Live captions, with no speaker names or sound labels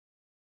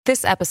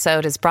This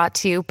episode is brought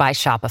to you by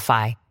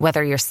Shopify.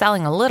 Whether you're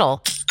selling a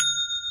little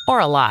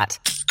or a lot,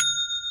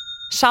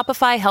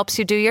 Shopify helps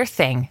you do your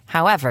thing,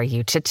 however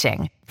you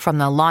cha-ching. From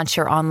the launch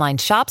your online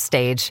shop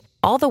stage,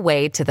 all the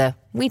way to the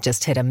we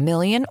just hit 1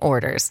 million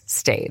orders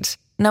stage.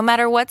 No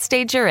matter what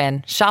stage you're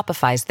in,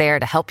 Shopify's there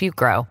to help you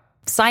grow.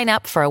 Sign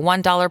up for a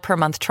 $1 per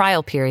month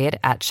trial period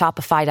at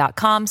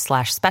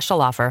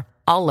shopify.com/special offer,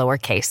 all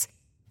lowercase.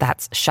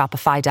 That's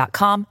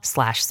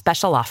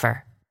shopify.com/special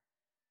offer.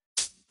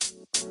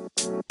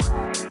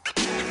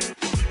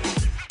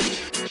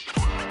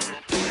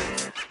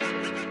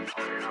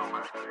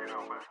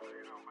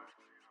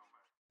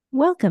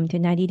 Welcome to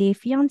 90 Day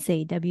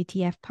Fiance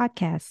WTF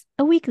podcast,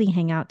 a weekly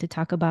hangout to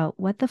talk about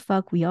what the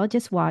fuck we all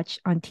just watched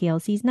on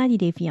TLC's 90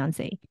 Day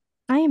Fiance.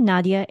 I am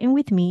Nadia, and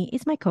with me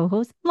is my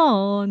co-host,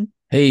 Lon.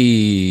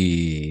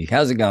 Hey,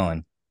 how's it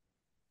going?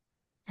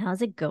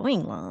 How's it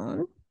going,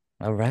 Lon?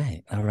 All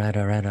right. All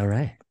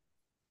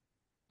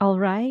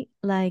right,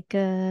 like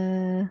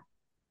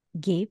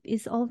Gabe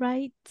is all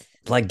right.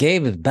 Like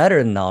Gabe is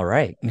better than all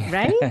right.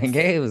 Right?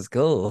 Gabe is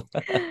cool.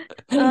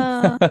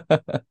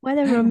 What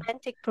a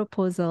romantic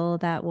proposal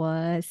that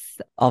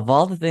was. Of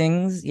all the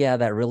things,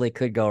 that really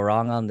could go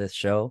wrong on this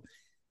show,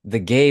 the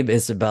Gabe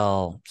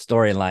Isabel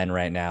storyline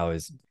right now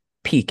is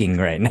peaking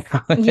right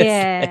now.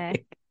 Yeah.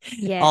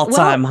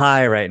 All-time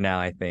high right now,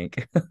 I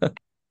think.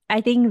 I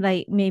think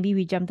like maybe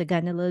we jumped the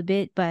gun a little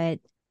bit,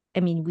 but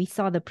I mean, we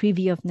saw the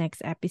preview of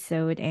next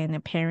episode, and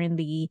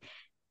apparently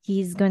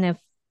he's gonna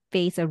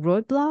face a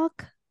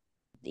roadblock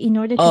in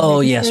order to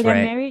register their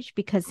marriage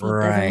because he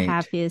doesn't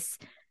have his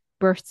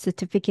birth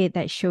certificate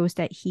that shows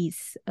that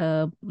he's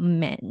a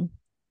man.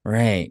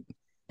 Right.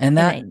 And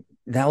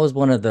that was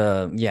one of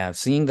the,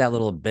 seeing that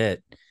little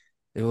bit,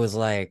 it was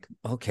like,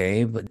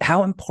 okay, but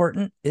how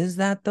important is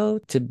that though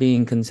to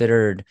being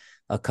considered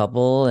a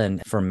couple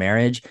and for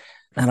marriage?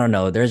 I don't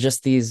know. There's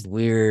just these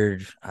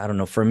weird, I don't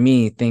know, for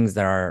me, things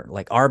that are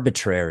like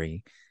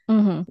arbitrary.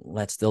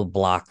 Let's still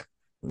block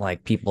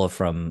like people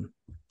from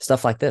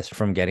stuff like this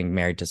from getting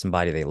married to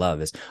somebody they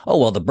love is, oh,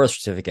 well, the birth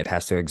certificate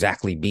has to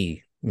exactly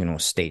be,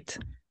 state.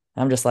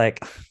 I'm just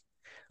like,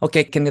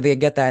 okay, can they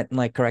get that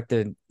like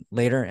corrected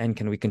later? And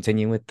can we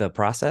continue with the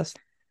process?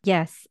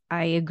 Yes,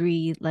 I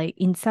agree. Like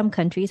in some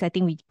countries, I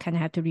think we kind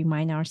of have to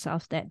remind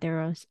ourselves that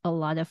there are a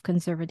lot of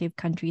conservative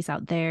countries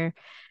out there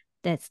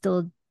that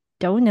still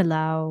don't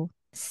allow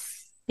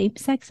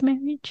same-sex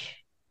marriage.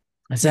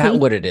 Is that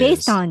what it is?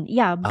 Based on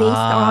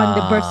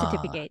the birth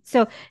certificate.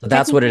 So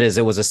that's what it is.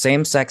 It was a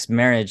same-sex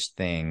marriage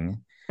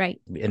thing. Right.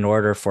 In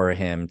order for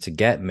him to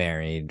get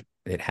married,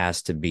 it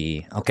has to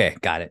be, okay,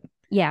 got it.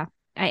 Yeah.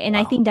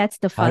 I think that's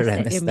the fuss. How did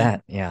I miss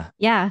that? Yeah.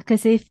 Yeah,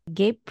 because if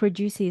Gabe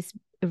produces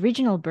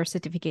original birth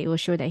certificate, it will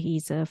show that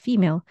he's a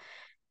female,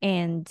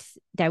 and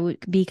that would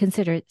be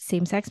considered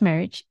same-sex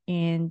marriage.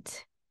 And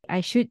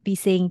I should be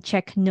saying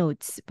check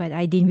notes, but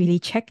I didn't really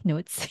check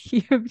notes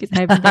here because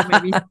I haven't done my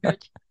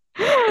research.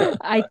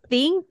 I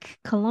think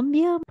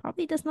Colombia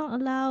probably does not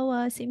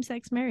allow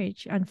same-sex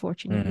marriage,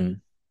 unfortunately.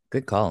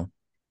 Good call.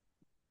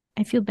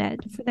 I feel bad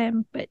for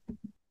them, but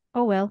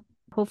oh well.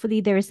 Hopefully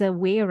there's a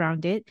way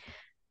around it.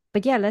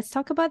 But yeah, let's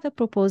talk about the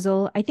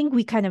proposal. I think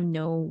we kind of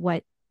know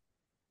what...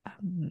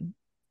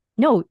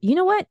 No, you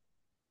know what?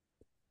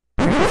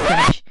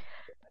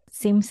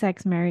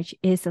 Same-sex marriage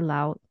is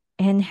allowed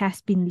and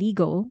has been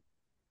legal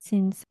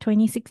since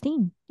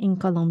 2016 in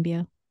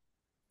Colombia.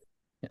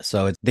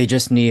 So they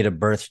just need a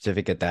birth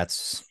certificate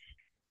that's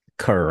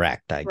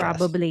correct, I guess.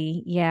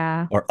 Probably,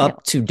 yeah. Or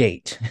up to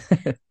date.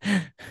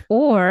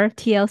 Or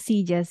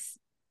TLC just...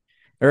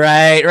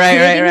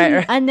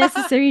 Right.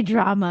 Unnecessary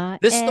drama.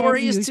 This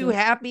story is too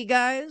happy,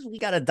 guys. We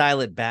got to dial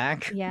it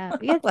back. Yeah,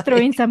 we got to throw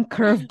in some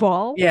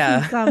curveball.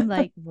 Yeah. Some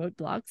like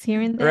roadblocks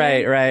here and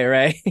there.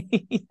 Right.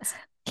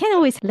 Can't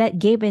always let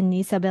Gabe and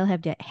Isabel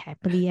have that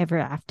happily ever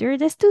after.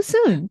 That's too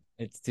soon.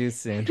 It's too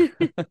soon.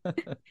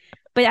 But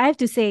I have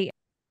to say,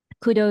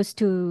 kudos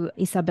to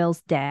Isabel's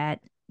dad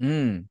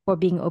for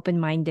being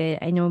open-minded.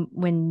 I know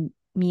when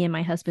me and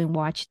my husband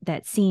watched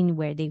that scene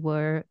where they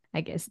were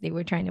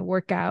trying to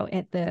work out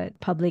at the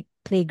public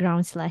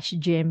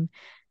playground/gym,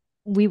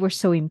 we were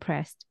so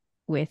impressed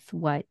with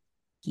what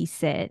he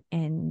said.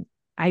 And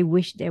I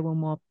wish there were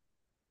more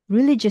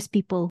religious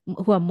people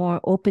who are more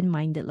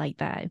open-minded like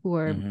that, who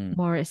are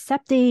more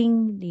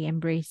accepting. They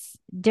embrace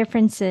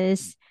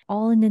differences,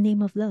 all in the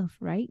name of love,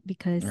 right?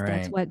 Because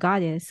that's what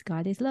God is.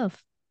 God is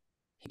love.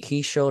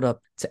 He showed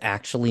up to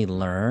actually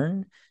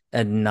learn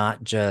and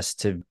not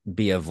just to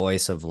be a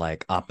voice of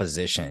like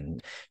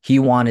opposition. He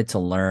wanted to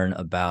learn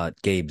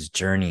about Gabe's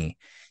journey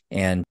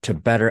and to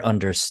better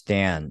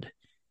understand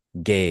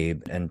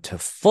Gabe and to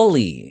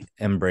fully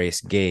embrace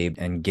Gabe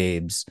and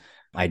Gabe's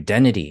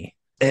identity.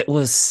 It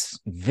was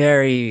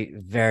very,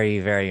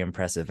 very, very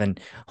impressive. And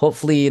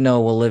hopefully,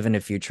 we'll live in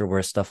a future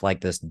where stuff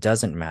like this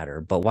doesn't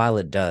matter. But while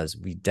it does,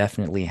 we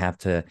definitely have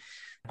to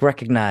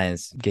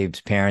recognize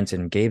Gabe's parents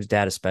and Gabe's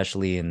dad,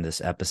 especially in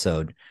this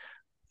episode,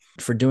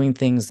 for doing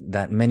things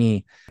that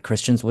many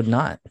Christians would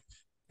not,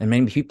 and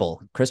many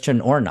people, Christian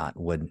or not,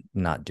 would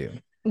not do.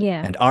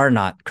 Yeah. and are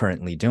not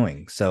currently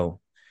doing. So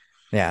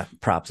yeah,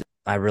 props.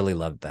 I really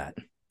loved that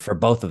for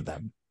both of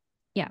them.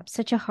 Yeah,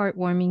 such a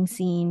heartwarming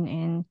scene,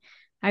 and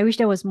I wish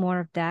there was more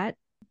of that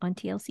on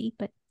TLC.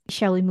 But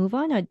shall we move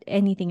on, or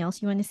anything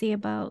else you want to say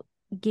about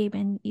Gabe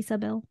and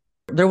Isabel?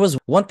 There was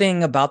one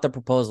thing about the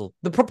proposal.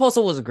 The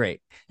proposal was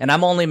great. And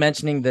I'm only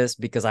mentioning this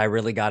because I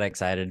really got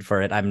excited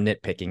for it. I'm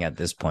nitpicking at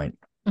this point.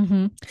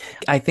 Mm-hmm.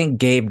 I think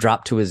Gabe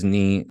dropped to his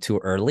knee too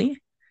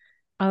early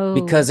Oh,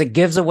 because it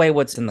gives away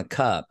what's in the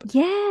cup.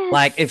 yes.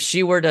 Like if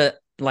she were to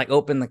like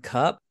open the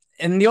cup,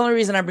 and the only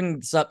reason I bring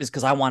this up is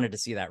because I wanted to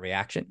see that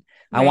reaction.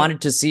 I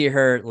wanted to see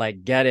her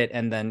like get it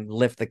and then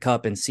lift the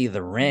cup and see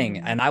the ring.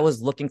 And I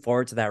was looking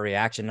forward to that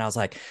reaction. And I was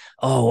like,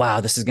 oh, wow,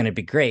 this is going to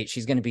be great.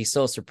 She's going to be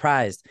so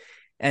surprised.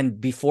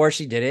 And before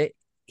she did it,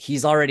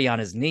 he's already on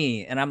his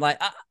knee. And I'm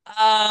like,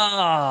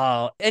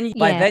 oh. And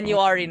by then you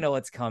already know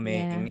what's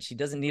coming. Yeah. She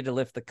doesn't need to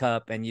lift the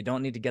cup and you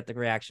don't need to get the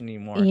reaction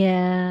anymore.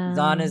 Yeah. He's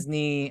on his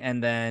knee.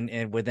 And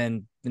then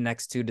within the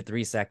next 2 to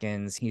 3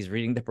 seconds, he's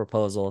reading the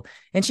proposal.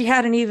 And she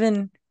hadn't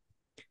even...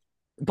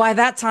 By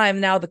that time,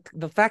 now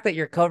the fact that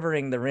you're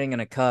covering the ring in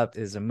a cup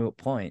is a moot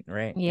point,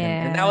 right?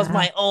 Yeah. And that was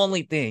my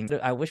only thing.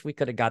 I wish we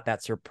could have got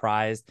that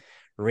surprised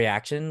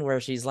reaction where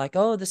she's like,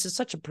 "Oh, this is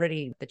such a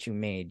pretty that you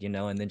made,"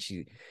 and then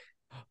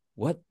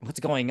what's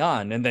going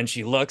on? And then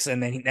she looks,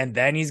 and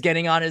then he's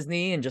getting on his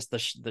knee, and just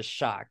the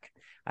shock.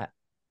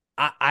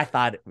 I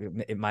thought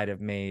it might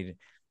have made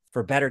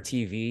for better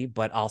TV,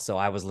 but also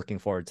I was looking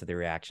forward to the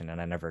reaction,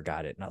 and I never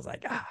got it, and I was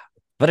like, ah.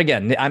 But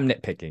again, I'm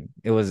nitpicking.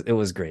 It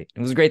was great.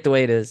 It was great the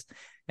way it is.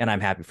 And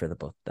I'm happy for the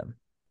both of them.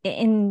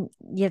 And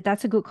yeah,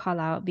 that's a good call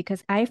out,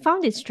 because I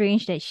found it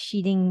strange that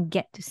she didn't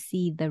get to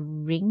see the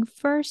ring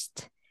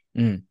first.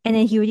 And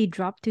then he already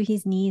dropped to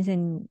his knees.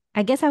 And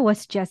I guess I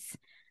was just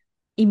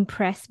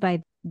impressed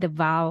by the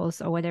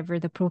vows or whatever,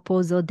 the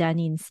proposal done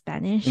in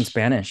Spanish. In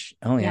Spanish.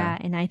 Oh, yeah.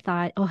 And I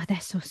thought, oh,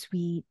 that's so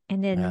sweet.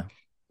 And then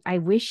I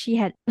wish she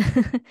had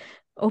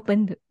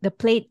opened the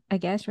plate, I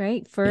guess,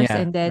 right? First,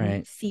 and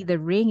then see the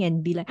ring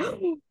and be like,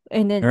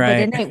 and then, but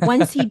then like,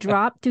 once he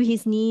dropped to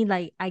his knee,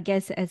 like, I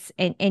guess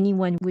and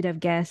anyone would have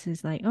guessed,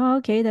 is like, oh,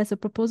 okay, that's a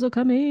proposal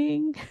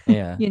coming.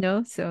 Yeah.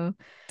 So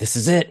this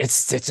is it.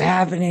 It's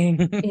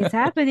happening. It's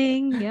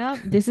happening. Yeah.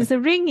 This is a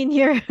ring in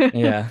here.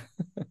 Yeah.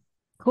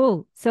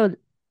 Cool. So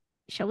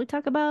shall we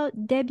talk about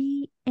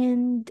Debbie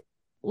and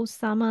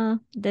Osama?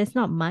 There's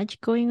not much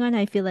going on.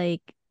 I feel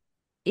like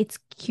it's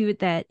cute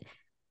that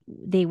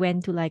they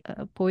went to like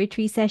a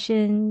poetry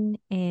session,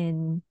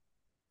 and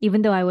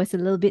even though I was a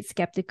little bit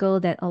skeptical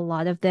that a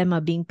lot of them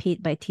are being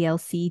paid by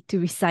TLC to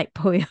recite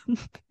poems.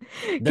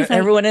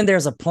 Everyone in there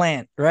is a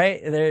plant,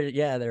 right?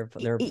 They're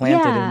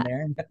planted in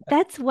there.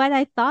 That's what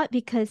I thought,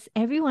 because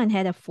everyone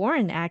had a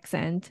foreign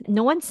accent.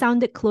 No one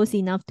sounded close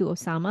enough to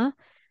Osama.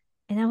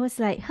 And I was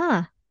like,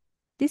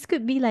 this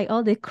could be like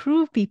all the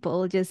crew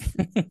people just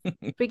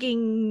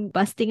freaking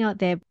busting out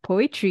their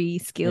poetry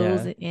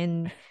skills.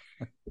 And,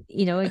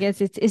 I guess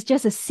it's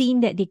just a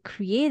scene that they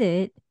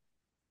created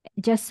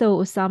just so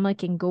Osama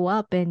can go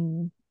up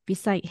and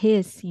recite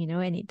his,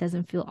 and it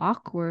doesn't feel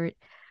awkward.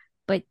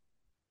 But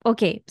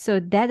okay, so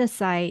that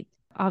aside,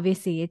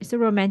 obviously it's a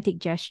romantic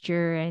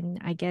gesture, and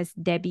I guess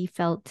Debbie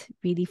felt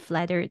really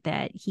flattered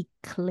that he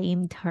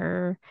claimed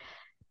her.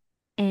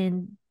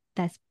 And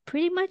that's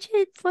pretty much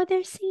it for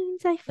their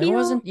scenes, I feel.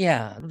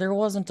 There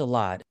wasn't a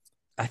lot.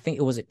 I think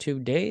it was 2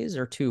 days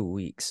or 2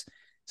 weeks.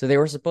 So they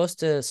were supposed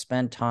to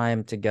spend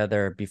time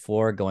together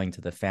before going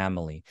to the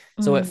family.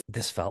 So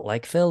this felt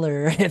like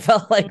filler. It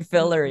felt like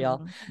filler,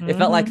 y'all. It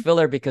felt like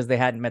filler because they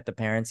hadn't met the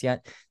parents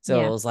yet. So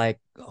it was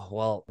like, oh,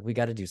 well, we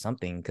got to do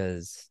something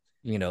because,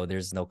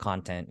 there's no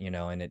content,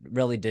 and it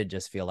really did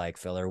just feel like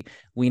filler.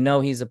 We know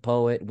he's a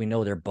poet. We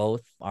know they're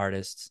both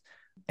artists.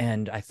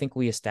 And I think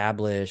we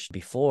established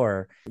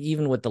before,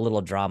 even with the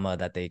little drama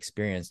that they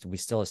experienced, we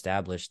still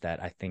established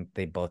that I think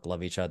they both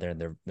love each other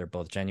and they're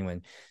both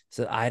genuine.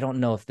 So I don't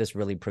know if this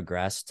really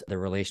progressed the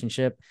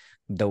relationship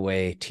the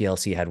way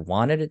TLC had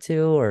wanted it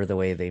to, or the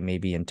way they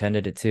maybe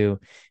intended it to.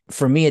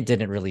 For me, it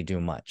didn't really do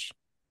much.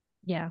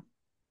 Yeah.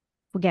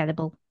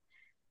 Forgettable.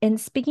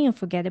 And speaking of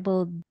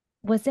forgettable,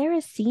 was there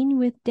a scene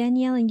with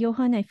Danielle and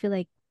Johan? I feel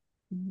like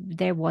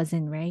there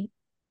wasn't, right?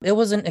 It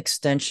was an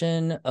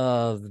extension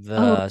of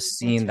the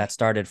scene that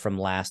started from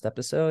last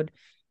episode.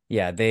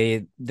 Yeah,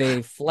 they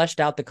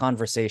fleshed out the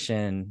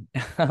conversation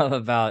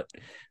about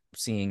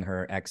seeing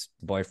her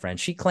ex-boyfriend.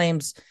 She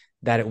claims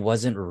that it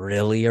wasn't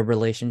really a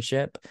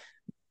relationship,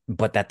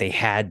 but that they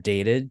had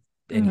dated.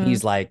 And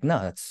he's like,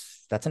 no,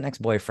 that's an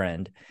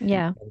ex-boyfriend.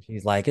 Yeah. And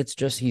she's like, it's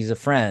just, he's a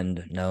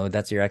friend. No,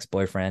 that's your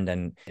ex-boyfriend.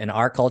 And in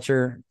our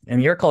culture,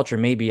 and your culture,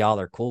 maybe y'all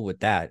are cool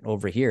with that.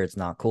 Over here, it's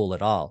not cool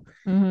at all.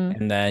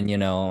 And then,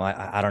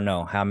 I don't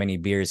know how many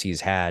beers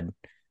he's had.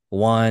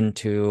 1,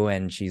 2,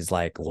 and she's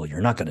like, well,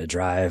 you're not going to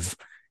drive.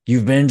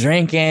 You've been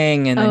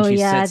drinking. And then she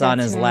sits on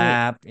his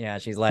lap. Yeah.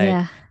 She's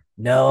like,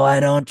 no, I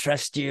don't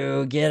trust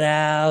you. Get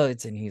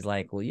out. And he's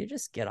like, well, you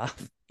just get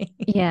off me.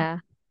 Yeah.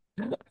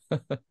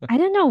 I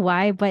don't know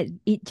why, but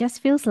it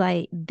just feels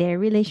like their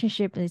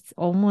relationship is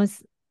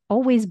almost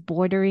always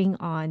bordering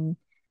on.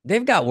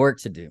 They've got work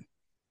to do.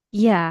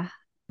 Yeah.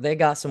 They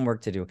got some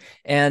work to do.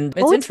 And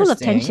it's Always full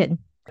of interesting. tension.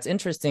 It's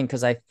interesting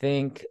because I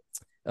think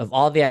of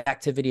all the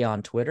activity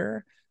on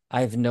Twitter,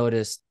 I've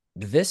noticed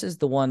this is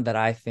the one that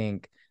I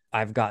think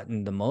I've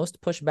gotten the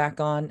most pushback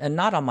on, and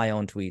not on my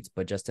own tweets,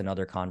 but just in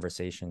other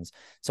conversations.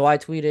 So I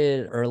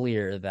tweeted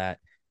earlier that,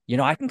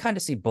 I can kind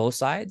of see both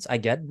sides. I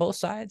get both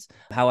sides.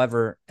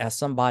 However, as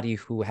somebody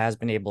who has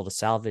been able to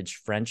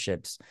salvage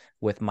friendships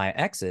with my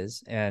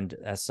exes, and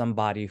as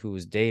somebody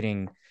who's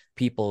dating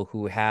people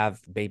who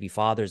have baby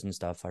fathers and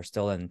stuff are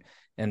still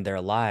in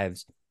their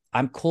lives,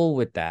 I'm cool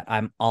with that.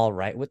 I'm all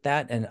right with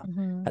that.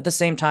 And at the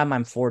same time,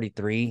 I'm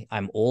 43.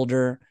 I'm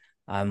older.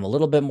 I'm a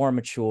little bit more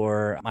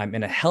mature. I'm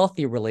in a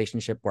healthy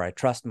relationship where I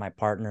trust my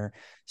partner.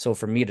 So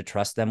for me to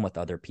trust them with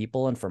other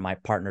people, and for my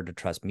partner to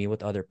trust me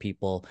with other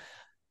people,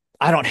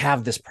 I don't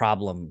have this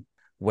problem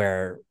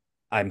where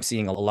I'm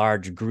seeing a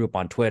large group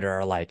on Twitter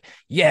are like,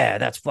 yeah,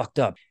 that's fucked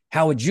up.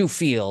 How would you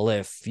feel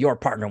if your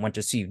partner went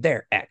to see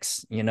their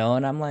ex? And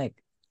I'm like,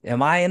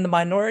 am I in the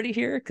minority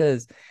here?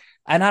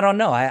 And I don't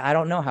know. I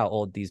don't know how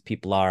old these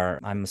people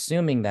are. I'm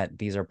assuming that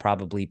these are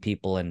probably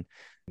people and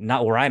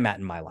not where I'm at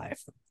in my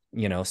life,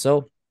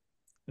 So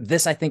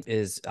this, I think,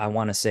 is, I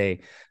want to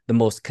say, the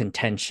most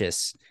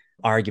contentious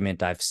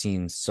argument I've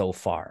seen so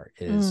far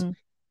is,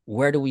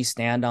 where do we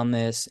stand on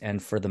this?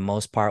 And for the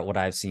most part, what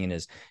I've seen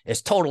is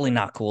it's totally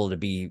not cool to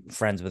be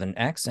friends with an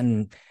ex.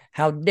 And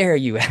how dare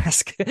you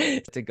ask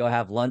to go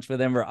have lunch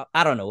with him, or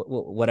I don't know,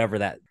 whatever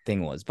that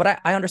thing was. But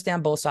I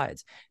understand both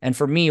sides. And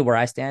for me, where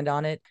I stand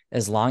on it,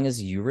 as long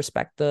as you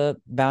respect the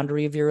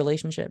boundary of your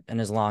relationship,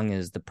 and as long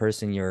as the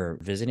person you're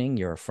visiting,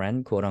 your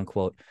friend, quote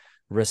unquote,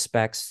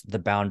 respects the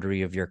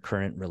boundary of your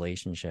current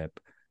relationship,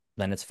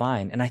 then it's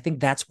fine. And I think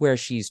that's where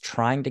she's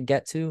trying to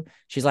get to.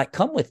 She's like,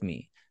 come with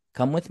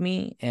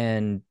me,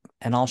 and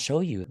I'll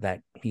show you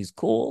that he's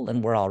cool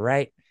and we're all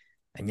right.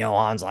 And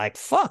Johan's like,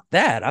 fuck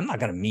that. I'm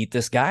not going to meet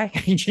this guy.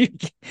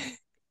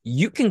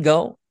 You can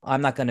go.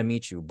 I'm not going to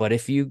meet you. But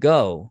if you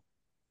go,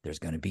 there's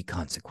going to be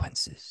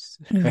consequences.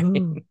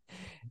 Right?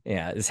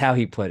 Yeah, is how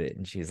he put it.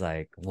 And she's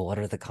like, well, what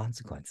are the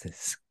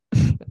consequences?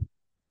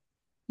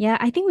 Yeah,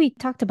 I think we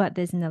talked about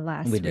this in the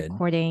last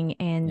recording,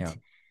 and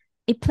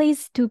it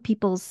plays to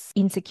people's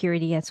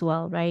insecurity as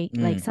well, right?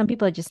 Like some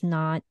people are just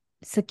not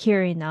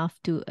secure enough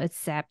to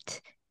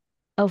accept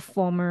a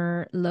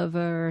former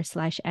lover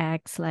 /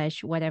 ex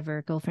 /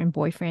 whatever, girlfriend,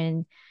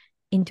 boyfriend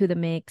into the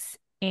mix.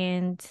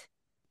 And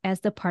as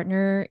the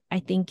partner, I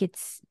think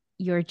it's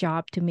your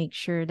job to make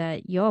sure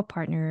that your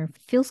partner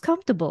feels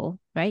comfortable,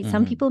 right?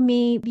 Some people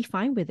may be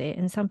fine with it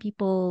and some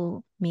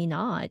people may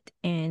not.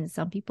 And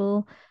some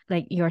people,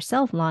 like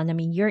yourself, Lon, I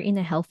mean, you're in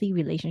a healthy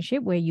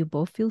relationship where you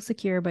both feel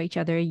secure about each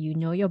other, you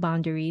know your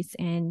boundaries,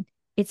 and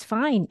it's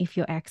fine if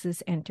your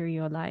exes enter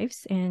your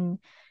lives, and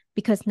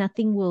because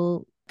nothing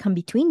will come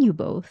between you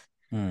both,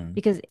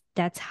 because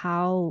that's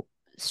how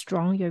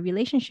strong your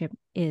relationship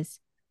is.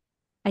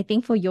 I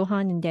think for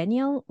Johan and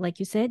Danielle, like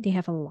you said, they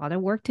have a lot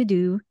of work to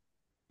do.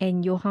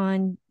 And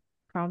Johan,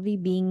 probably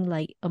being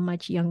like a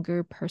much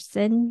younger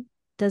person,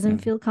 doesn't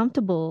feel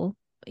comfortable,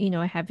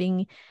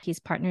 having his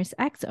partner's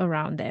ex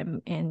around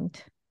them. And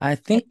I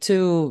think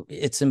too,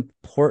 it's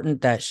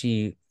important that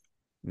she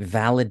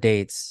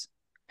validates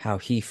how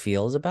he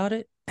feels about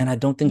it. And I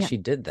don't think she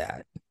did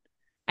that.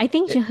 I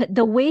think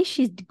the way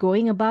she's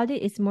going about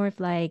it is more of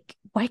like,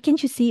 why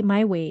can't you see it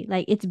my way?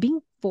 Like it's being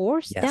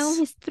forced down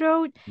his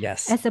throat,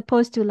 as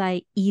opposed to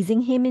like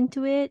easing him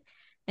into it.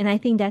 And I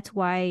think that's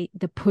why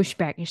the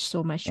pushback is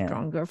so much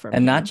stronger from him.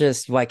 And not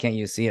just, why can't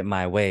you see it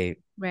my way?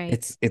 Right.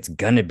 It's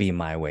gonna be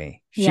my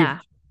way. Yeah.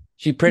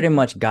 She pretty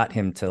much got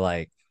him to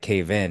like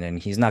cave in, and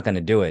he's not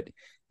gonna do it.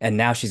 And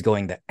now she's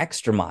going the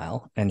extra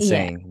mile and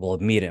saying, we'll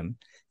meet him.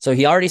 So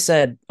he already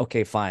said,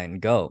 okay, fine,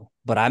 go,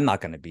 but I'm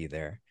not gonna be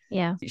there.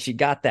 Yeah. She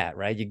got that,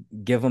 right? You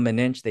give them an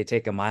inch, they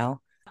take a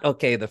mile.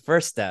 Okay, the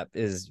first step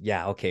is,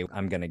 okay,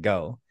 I'm gonna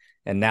go.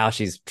 And now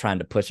she's trying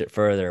to push it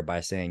further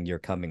by saying, you're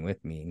coming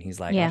with me. And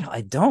he's like,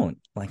 I don't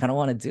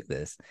want to do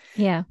this.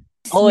 Yeah.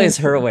 Always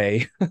her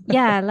way.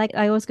 Yeah. Like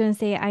I was going to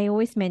say, I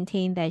always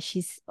maintain that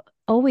she's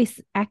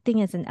always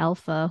acting as an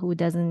alpha who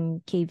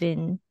doesn't cave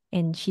in.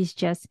 And she's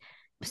just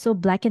so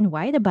black and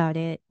white about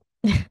it.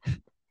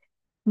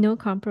 No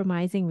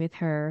compromising with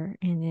her.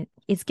 And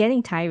it's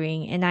getting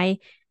tiring. And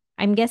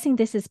I'm guessing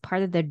this is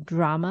part of the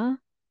drama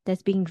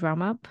that's being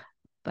drawn up.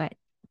 But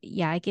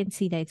yeah, I can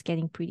see that it's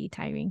getting pretty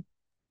tiring.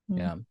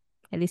 Yeah.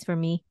 At least for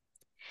me.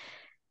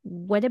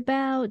 What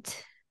about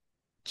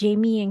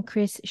Jamie and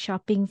Chris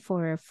shopping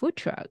for a food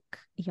truck,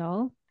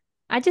 y'all?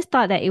 I just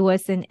thought that it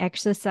was an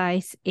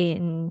exercise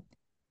in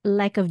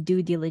lack of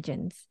due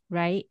diligence,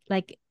 right?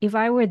 Like if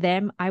I were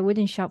them, I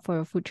wouldn't shop for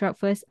a food truck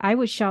first. I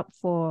would shop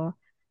for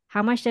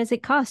how much does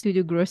it cost to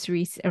do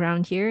groceries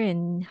around here,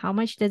 and how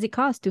much does it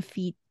cost to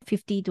feed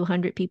 50 to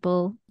 100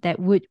 people that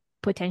would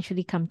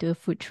potentially come to a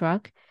food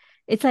truck.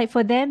 It's like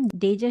for them,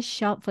 they just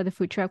shop for the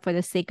food truck for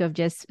the sake of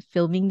just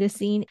filming the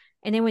scene.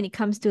 And then when it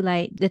comes to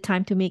like the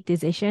time to make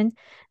decision,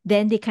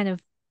 then they kind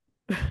of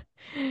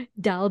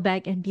dial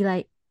back and be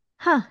like,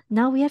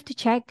 now we have to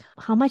check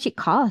how much it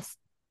costs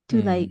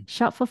to like Mm.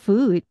 shop for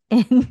food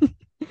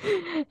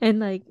and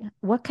like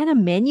what kind of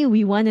menu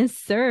we want to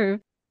serve.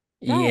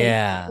 Guys,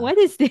 Yeah. what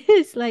is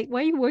this? Like,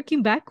 why are you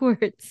working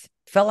backwards?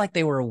 Felt like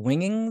they were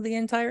winging the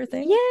entire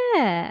thing.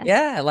 Yeah.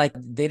 Yeah, like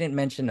they didn't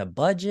mention a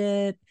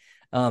budget.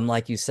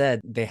 Like you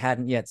said, they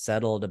hadn't yet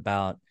settled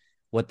about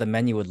what the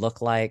menu would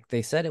look like.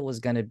 They said it was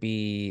going to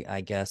be,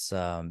 I guess,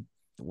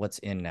 what's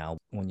in now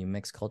when you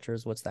mix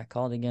cultures, what's that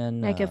called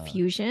again? Like a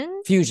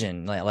fusion?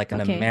 Fusion, like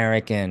an Okay.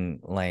 American,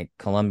 like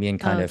Colombian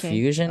kind of Okay. Oh,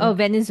 fusion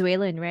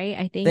Venezuelan, right?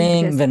 I think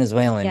thing. because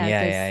Venezuelan. yeah,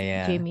 Yeah, because yeah,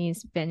 yeah. Jamie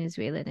is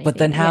Venezuelan, I But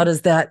then think. how Yeah.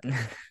 does that,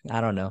 I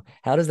don't know,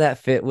 how does that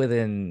fit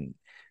within?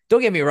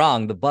 Don't get me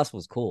wrong, the bus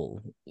was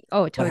cool,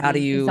 Oh, but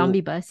totally. The zombie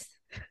bus.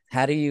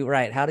 how do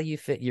you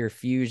fit your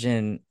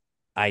fusion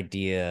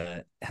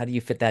idea? How do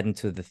you fit that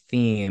into the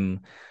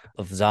theme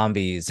of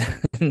zombies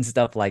and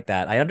stuff like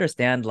that? I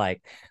understand,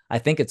 like, I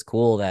think it's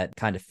cool that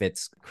kind of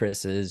fits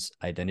Chris's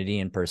identity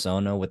and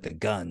persona with the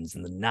guns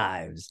and the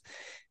knives.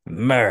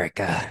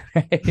 America.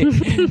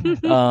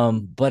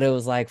 But it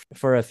was like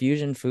for a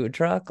fusion food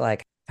truck,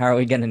 like, how are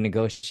we gonna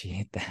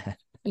negotiate that?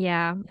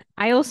 Yeah.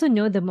 I also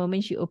know the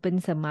moment she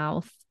opens her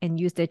mouth and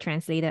use the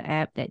translator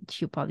app that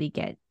she'll probably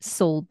get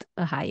sold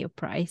a higher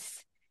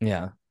price.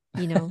 Yeah.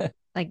 You know,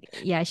 like,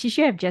 yeah, she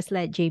should have just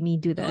let Jamie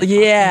do the talking.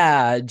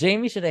 Yeah,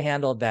 Jamie should have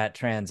handled that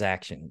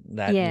transaction,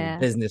 that Yeah.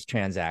 business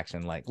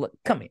transaction. Like, look,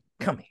 come here.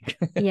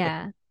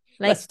 Yeah.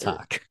 Like, Let's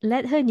talk.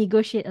 let her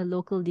negotiate a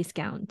local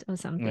discount or Right.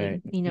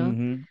 something,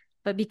 Mm-hmm.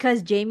 But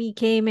because Jamie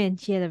came and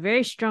she had a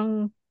very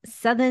strong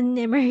Southern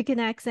American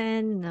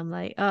accent, and I'm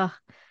like, oh,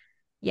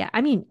 yeah.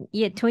 I mean,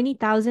 yeah,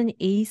 20,000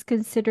 is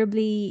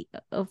considerably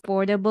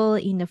affordable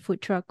in the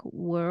food truck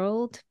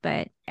world,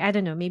 but I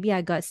don't know. Maybe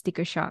I got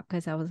sticker shock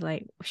because I was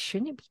like,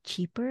 shouldn't it be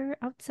cheaper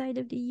outside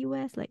of the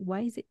US? Like,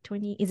 why is it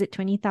 20? Is it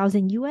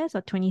 20,000 US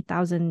or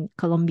 20,000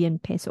 Colombian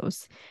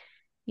pesos?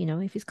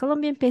 If it's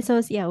Colombian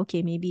pesos, yeah,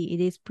 okay, maybe it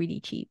is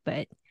pretty cheap,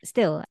 but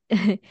still,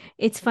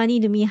 it's funny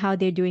to me how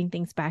they're doing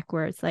things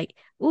backwards. Like,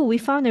 oh, we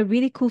found a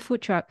really cool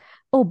food truck.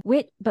 Oh,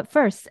 wait, but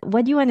first,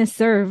 what do you want to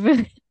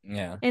serve?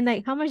 Yeah. And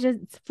like, how much does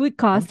food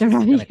How cost much is this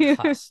around gonna here?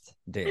 cost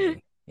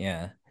daily?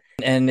 Yeah.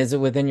 And is it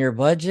within your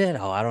budget?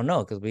 Oh, I don't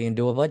know, because we didn't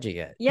do a budget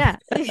yet. Yeah.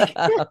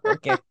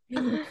 Okay.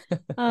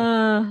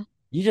 uh,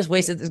 You just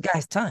wasted this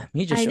guy's time.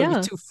 He just I showed you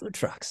know. two food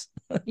trucks.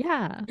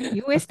 Yeah,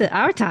 you wasted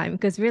our time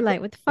because we're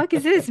like, what the fuck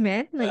is this,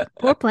 man? Like,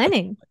 poor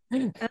planning.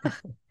 Ugh.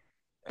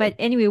 But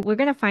anyway, we're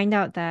gonna find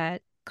out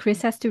that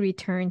Chris has to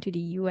return to the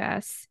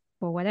US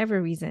for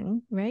whatever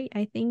reason, right?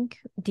 I think,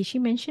 did she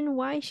mention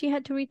why she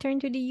had to return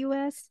to the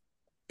US?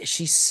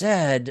 She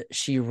said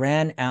she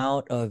ran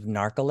out of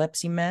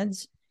narcolepsy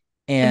meds,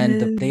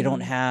 and they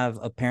don't Oh. have,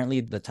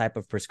 apparently, the type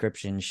of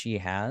prescription she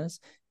has,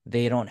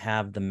 they don't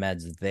have the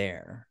meds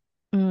there,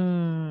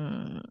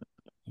 Mm,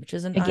 which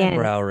is an again,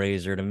 eyebrow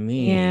raiser to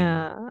me.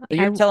 yeah, So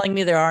you're telling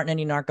me there aren't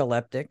any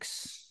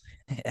narcoleptics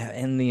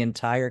in the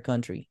entire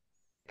country?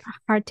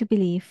 hard to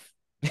believe.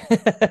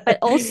 But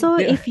also,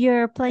 Yeah. if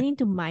you're planning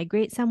to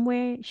migrate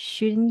somewhere,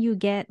 shouldn't you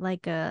get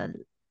like a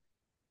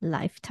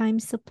lifetime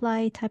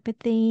supply type of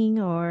thing?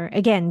 Or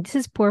again, this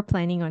is poor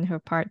planning on her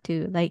part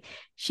too. Like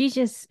she's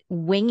just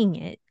winging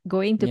it,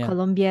 going to Yeah.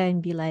 Colombia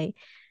and be like,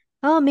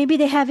 oh, maybe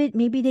they have it,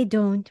 maybe they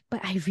don't,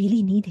 but I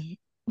really need it.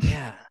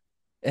 Yeah.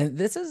 And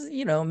this is,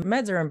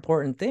 meds are an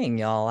important thing,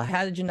 y'all.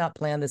 How did you not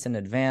plan this in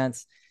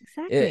advance?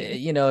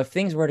 Exactly. If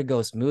things were to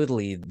go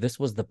smoothly, this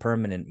was the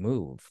permanent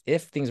move.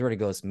 If things were to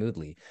go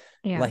smoothly,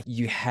 Yeah. like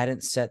you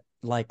hadn't set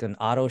like an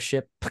auto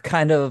ship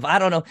kind of, I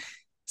don't know,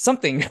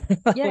 something.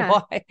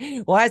 Yeah.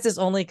 Why is this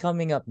only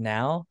coming up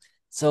now?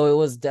 So it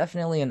was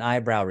definitely an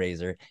eyebrow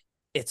raiser.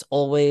 It's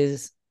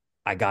always,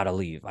 I gotta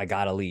leave, I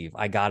gotta leave,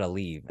 I gotta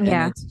leave. And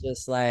Yeah. it's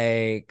just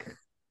like,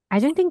 I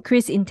don't think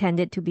Chris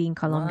intended to be in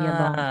Colombia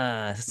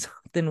long.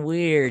 something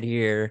weird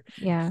here.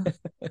 Yeah.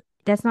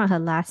 That's not her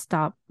last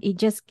stop. It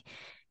just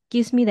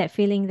gives me that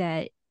feeling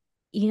that,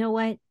 you know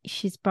what?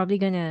 She's probably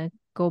gonna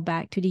go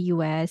back to the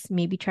US,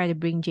 maybe try to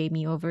bring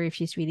Jamie over if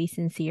she's really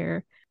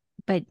sincere.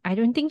 But I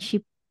don't think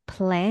she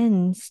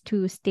plans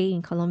to stay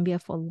in Colombia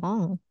for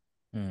long.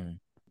 Hmm.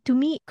 To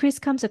me, Chris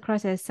comes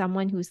across as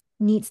someone who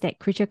needs that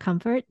creature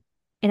comfort,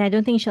 and I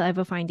don't think she'll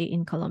ever find it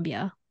in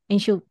Colombia.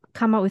 And she'll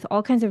come up with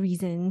all kinds of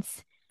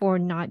reasons for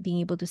not being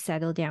able to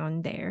settle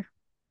down there.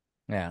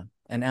 Yeah.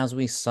 And as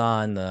we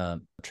saw in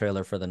the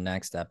trailer for the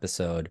next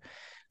episode,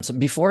 so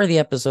before the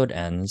episode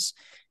ends,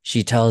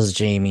 she tells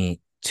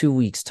Jamie 2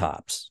 weeks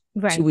tops,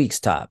 two Right. weeks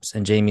tops.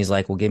 And Jamie's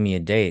like, well, give me a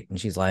date. And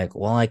she's like,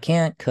 well, I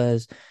can't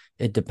because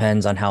it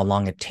depends on how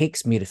long it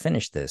takes me to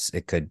finish this.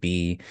 It could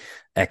be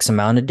X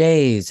amount of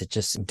days. It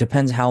just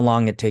depends how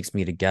long it takes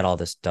me to get all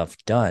this stuff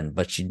done.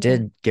 But she Yeah.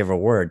 did give her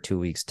word, 2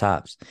 weeks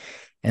tops.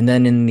 And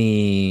then in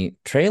the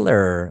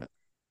trailer,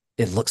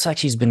 it looks like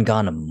she's been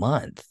gone a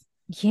month.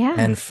 Yeah.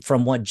 And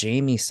from what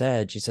Jamie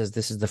said, she says,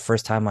 this is the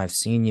first time I've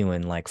seen you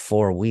in like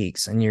 4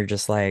 weeks. And you're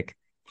just like,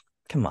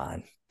 come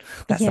on,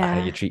 that's not how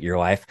you Yeah. treat your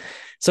wife.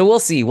 So we'll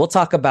see. We'll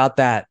talk about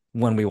that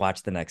when we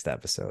watch the next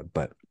episode,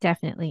 but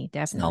Definitely.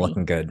 it's not Definitely.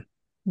 looking good.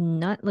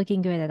 not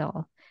looking good at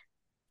all.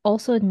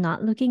 Also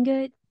not looking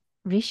good,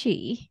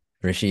 Rishi.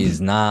 Rishi's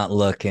not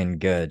looking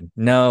good.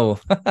 No.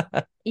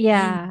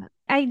 Yeah,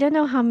 I don't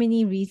know how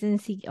many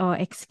reasons or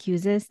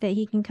excuses that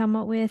he can come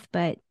up with,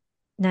 but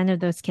none of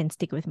those can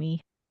stick with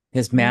me.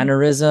 His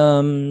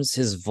mannerisms,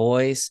 his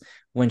voice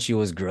when she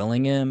was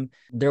grilling him,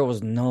 there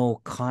was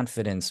no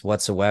confidence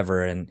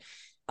whatsoever. And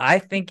I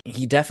think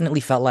he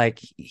definitely felt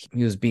like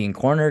he was being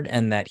cornered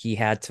and that he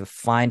had to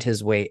find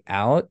his way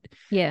out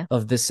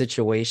of this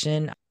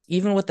situation.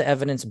 Even with the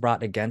evidence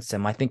brought against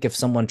him, I think if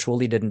someone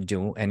truly didn't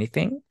do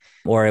anything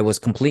or it was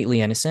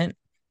completely innocent,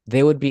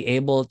 they would be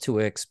able to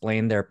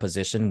explain their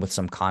position with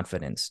some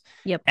confidence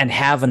and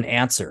have an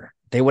answer.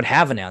 They would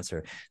have an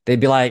answer. They'd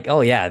be like,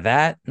 oh, yeah,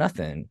 that,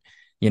 nothing,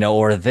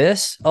 or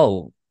this.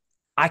 Oh,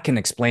 I can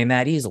explain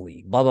that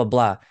easily, blah, blah,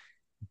 blah.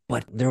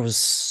 But there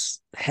was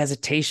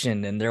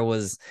hesitation and there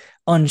was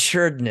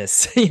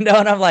unsureness, and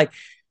I'm like,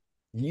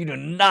 you do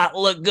not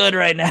look good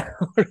right now.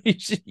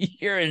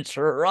 You're in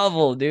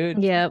trouble,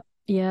 dude. Yep.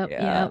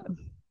 I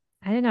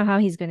don't know how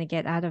he's going to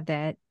get out of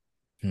that.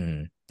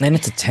 And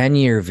it's a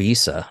 10-year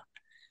visa,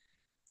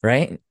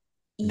 right?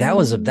 That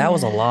was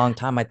a long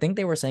time. I think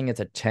they were saying it's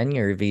a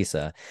 10-year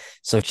visa.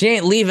 So she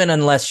ain't leaving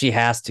unless she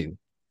has to.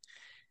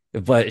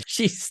 But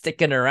she's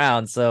sticking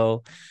around.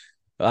 So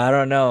I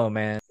don't know,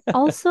 man.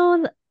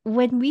 Also,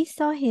 when we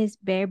saw his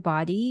bare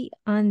body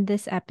on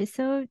this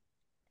episode,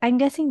 I'm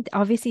guessing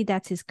obviously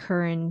that's his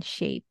current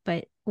shape,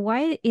 but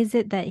why is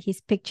it that his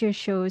picture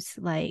shows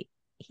like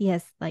he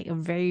has like a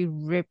very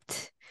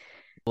ripped,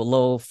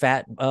 low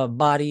fat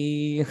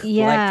body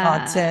like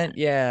content?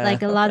 Yeah,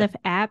 like a lot of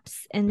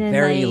abs, and then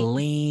very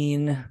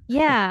lean.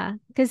 Yeah,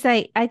 because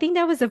I think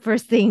that was the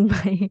first thing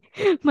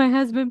my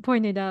husband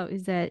pointed out,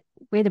 is that,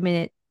 wait a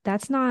minute,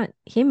 that's not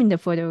him in the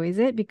photo, is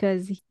it?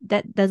 Because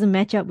that doesn't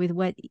match up with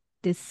what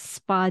this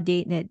spa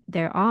date that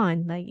they're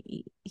on. Like,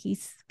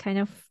 he's kind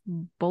of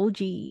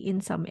bulgy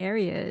in some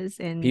areas,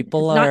 and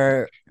people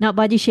are not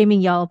body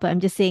shaming, y'all, but I'm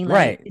just saying, like,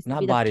 right, it's not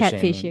a bit body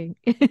of shaming.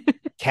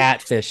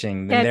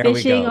 Catfishing. Then there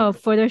we go. Or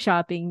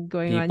photoshopping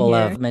going on here. People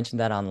have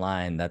mentioned that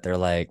online, that they're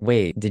like,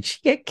 wait, did she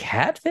get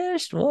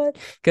catfished? What?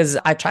 Because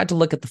I tried to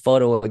look at the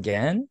photo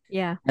again.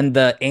 Yeah. And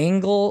the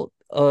angle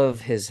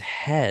of his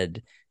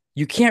head,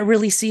 you can't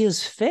really see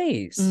his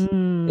face.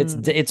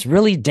 It's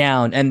really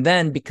down. And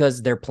then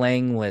because they're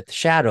playing with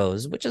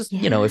shadows, which is,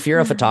 if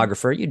you're a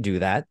photographer, you do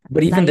that.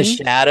 But even the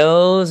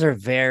shadows are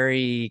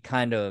very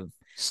kind of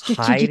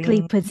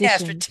strategically positioned. Yeah,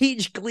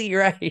 strategically.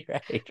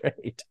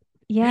 Right.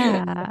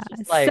 Yeah.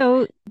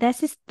 So that's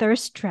his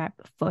thirst trap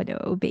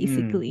photo,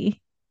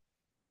 basically,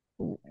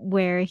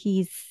 where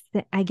he's,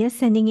 I guess,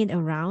 sending it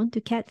around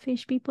to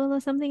catfish people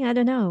or something. I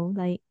don't know.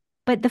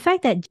 But the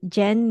fact that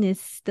Jen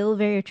is still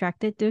very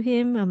attracted to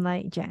him, I'm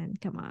like, Jen,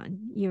 come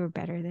on, you're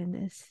better than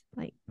this.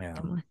 Like,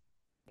 come on.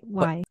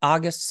 Why? But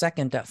August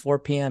 2nd at 4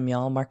 p.m.,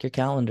 y'all mark your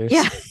calendars.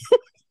 Yeah.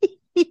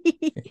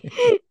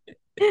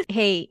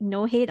 Hey,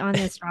 no hate on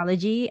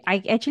astrology.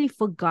 I actually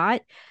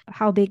forgot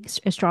how big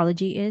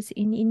astrology is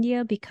in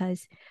India,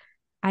 because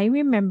I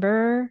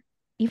remember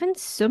even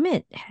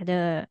Sumit had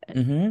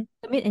Sumit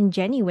and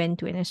Jenny went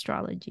to an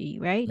astrology,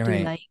 right?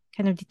 To like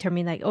kind of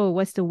determine like, oh,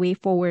 what's the way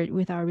forward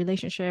with our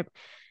relationship,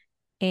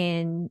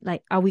 and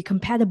like, are we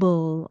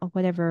compatible or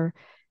whatever.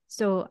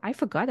 So I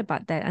forgot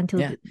about that until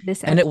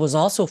this episode. And it was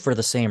also for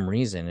the same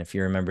reason, if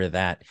you remember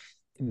that.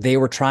 They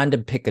were trying to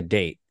pick a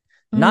date.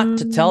 Not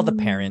to tell the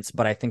parents,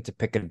 but I think to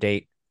pick a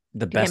date,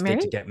 the best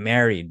date to get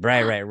married.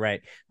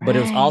 Right. But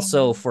it was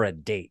also for a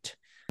date.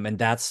 And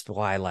that's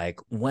why, like,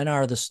 when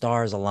are the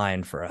stars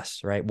aligned for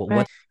us, right?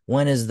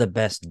 When is the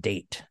best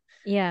date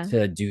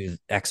to do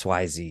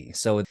XYZ?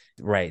 So,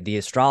 the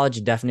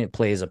astrology definitely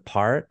plays a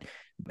part.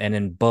 And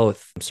in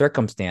both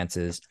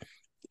circumstances,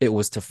 it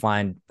was to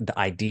find the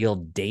ideal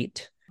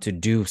date to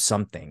do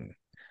something.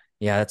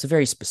 Yeah, that's a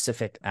very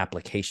specific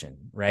application,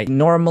 right?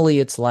 Normally,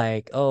 it's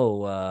like,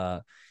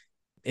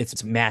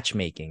 it's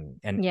matchmaking,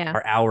 and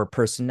are our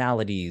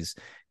personalities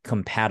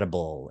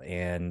compatible,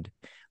 and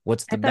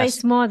what's the best?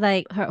 It's more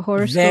like her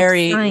horoscope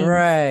signs.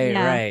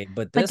 Right.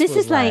 But this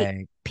is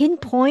like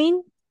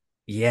pinpoint.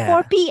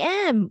 4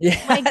 p.m.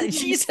 Yeah,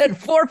 she said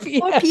 4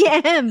 p.m. 4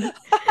 p.m.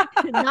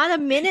 Not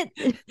a minute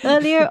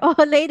earlier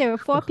or later.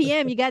 4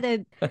 p.m. You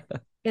gotta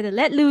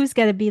let loose.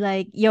 Gotta be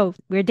like, yo,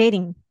 we're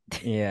dating.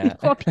 Yeah.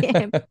 4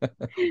 p.m.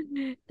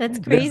 That's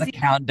crazy. There's a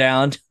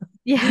countdown.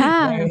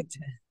 Yeah.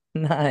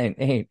 9,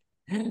 8.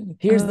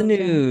 Here's the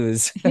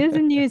news. Here's the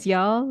news,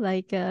 y'all.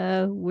 Like,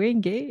 we're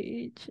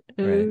engaged.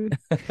 Right.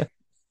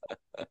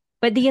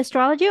 But the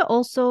astrologer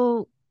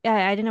also,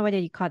 I don't know whether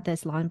you caught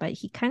this, Lon, but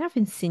he kind of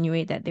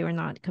insinuated that they were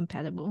not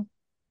compatible.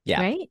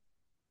 Yeah. Right?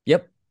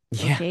 Yep.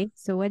 Yeah. Okay.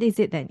 So what is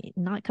it then?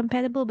 Not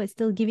compatible, but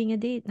still giving a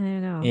date? I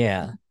don't know.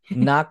 Yeah.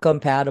 Not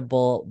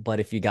compatible, but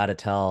if you got to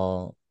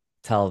tell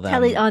them.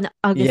 Tell it on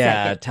August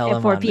 2nd tell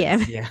at 4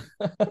 p.m. Yeah.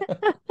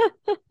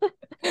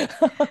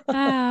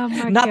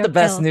 Not the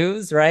best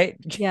news, right?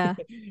 Yeah.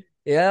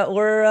 Yeah,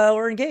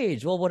 we're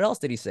engaged. Well, what else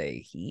did he say?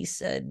 He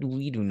said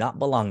we do not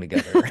belong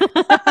together.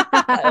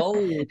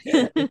 Oh,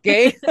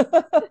 okay.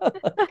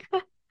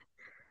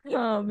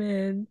 Oh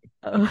man.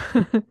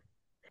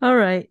 All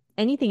right.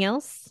 Anything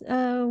else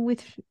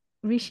with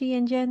Rishi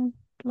and Jen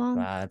Long?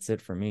 That's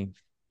it for me.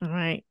 All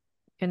right.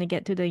 Gonna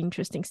get to the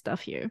interesting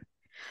stuff here.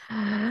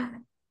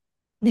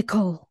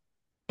 Nicole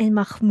and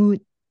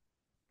Mahmoud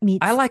I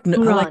meets like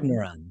Nuran.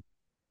 Nuran.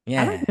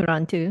 I like Yeah.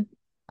 Nuran too.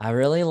 I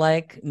really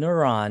like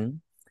Nuran.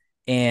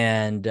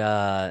 And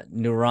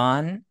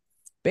Nuran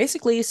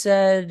basically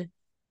said,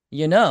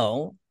 you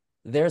know,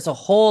 there's a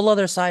whole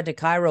other side to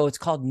Cairo. It's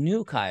called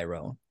New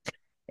Cairo.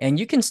 And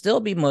you can still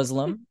be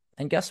Muslim.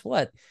 And guess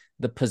what?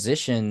 The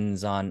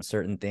positions on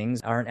certain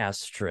things aren't as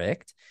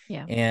strict.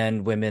 Yeah.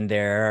 And women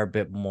there are a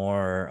bit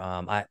more,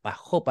 I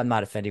hope I'm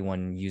not offending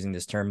anyone using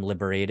this term,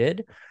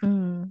 liberated.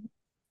 Mm.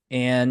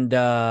 And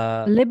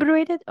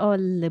Liberated or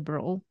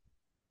liberal?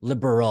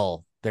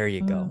 liberal. There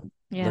you go.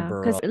 Yeah,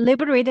 because Liberal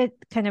liberated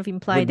kind of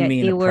implied would that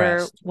mean they were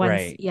oppressed. once,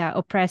 Right.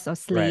 oppressed or Right,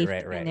 slaved,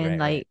 right, and right, then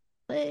right,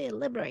 right.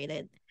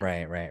 liberated.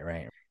 Right, right,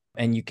 right.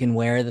 And you can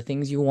wear the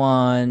things you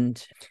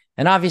want.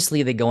 And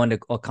obviously, they go into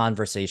a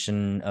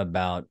conversation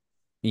about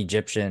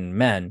Egyptian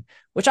men,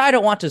 which I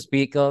don't want to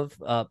speak of.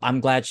 I'm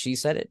glad she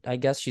said it. I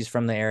guess she's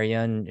from the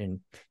area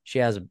and she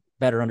has a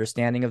better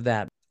understanding of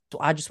that. So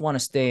I just want to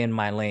stay in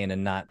my lane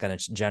and not going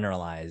to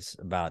generalize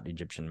about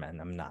Egyptian men.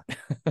 I'm not.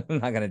 I'm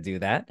not going to do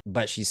that.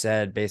 But she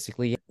said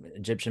basically,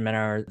 Egyptian men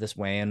are this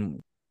way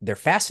and they're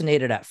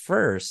fascinated at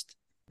first.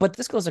 But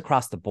this goes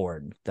across the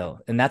board, though.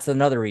 And that's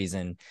another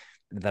reason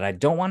that I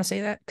don't want to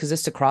say that, because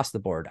it's across the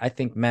board. I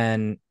think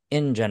men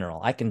in general,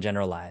 I can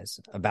generalize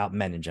about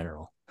men in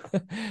general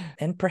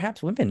and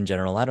perhaps women in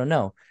general. I don't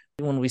know.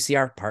 When we see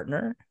our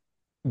partner,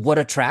 what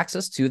attracts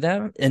us to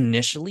them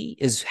initially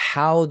is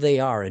how they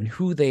are and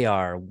who they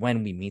are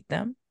when we meet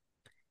them.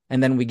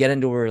 And then we get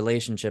into a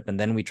relationship and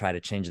then we try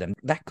to change them.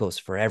 That goes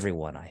for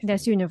everyone, I think.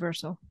 That's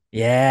universal.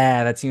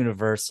 Yeah, that's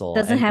universal.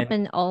 Doesn't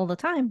happen all the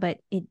time, but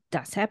it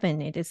does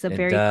happen. It is a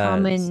very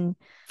common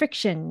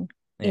friction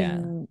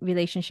in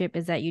relationship,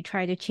 is that you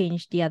try to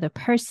change the other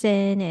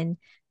person, and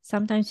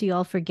sometimes you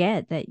all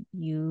forget that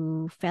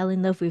you fell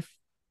in love with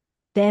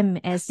them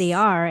as they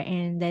are,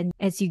 and then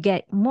as you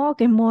get more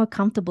and more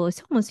comfortable,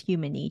 it's almost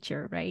human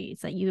nature, right?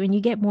 It's like when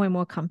you get more and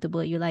more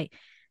comfortable, you're like,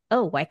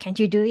 oh, why can't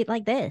you do it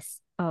like this?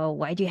 Oh,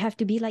 why do you have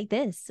to be like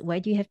this? Why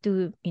do you have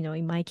to,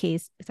 in my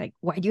case, it's like,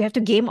 why do you have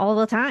to game all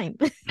the time?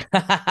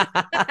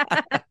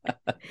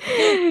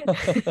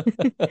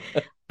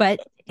 But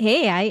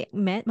hey, I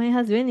met my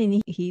husband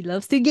and he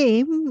loves to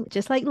game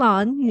just like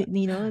Lon.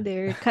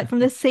 They're cut from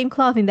the same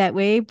cloth in that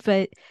way.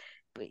 But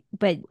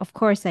of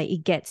course, like,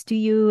 it gets to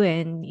you,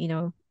 and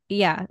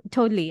yeah,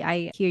 totally.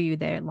 I hear you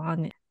there,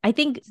 Lon. I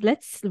think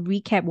let's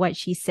recap what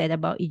she said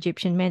about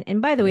Egyptian men.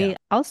 And by the way,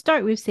 I'll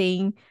start with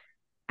saying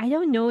I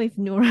don't know if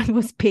Noran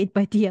was paid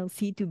by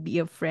TLC to be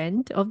a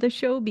friend of the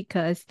show,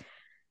 because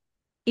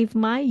if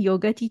my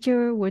yoga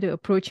teacher were to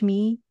approach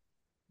me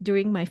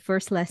during my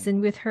first lesson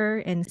with her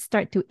and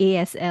start to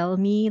ASL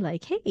me,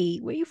 like, hey,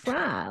 where you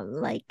from?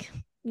 Like,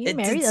 you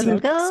married a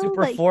local?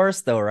 Super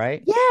forced though,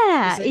 right?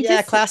 Yeah.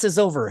 Say, class is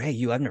over.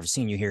 Hey, I've never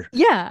seen you here.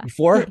 Yeah.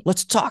 Before?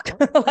 Let's talk.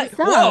 Like,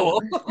 whoa.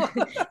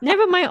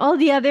 Never mind all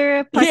the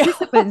other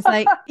participants.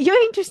 Like,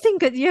 you're interesting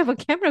because you have a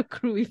camera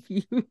crew with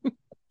you.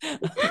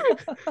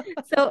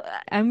 So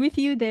I'm with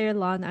you there,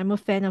 Lon. I'm a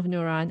fan of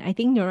Nuran. I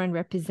think Nuran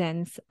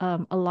represents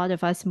a lot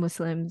of us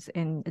Muslims,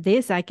 and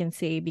this I can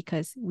say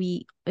because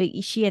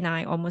she and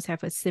I almost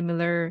have a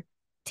similar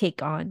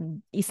take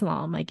on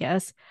Islam, I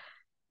guess.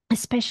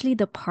 Especially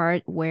the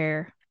part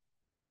where,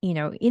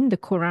 in the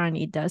Quran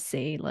it does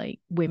say like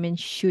women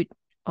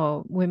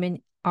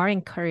are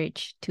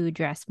encouraged to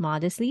dress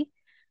modestly.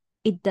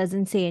 It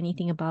doesn't say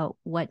anything about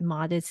what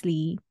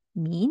modestly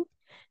mean,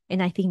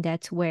 and I think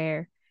that's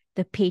where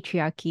the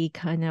patriarchy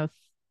kind of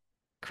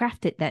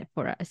crafted that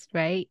for us,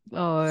 right?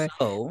 Or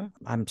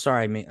I'm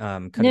sorry,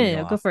 cutting you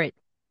no, off. go for it.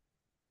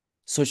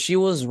 So she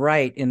was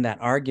right in that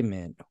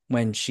argument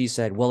when she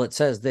said, well, it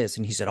says this.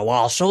 And he said, oh, well,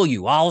 I'll show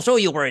you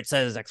where it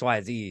says X,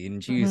 Y, Z.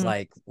 And she was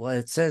like, well,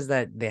 it says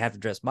that they have to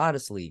dress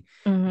modestly.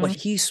 But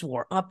he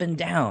swore up and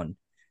down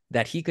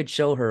that he could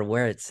show her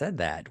where it said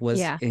that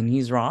and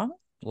he's wrong.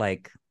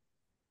 Like,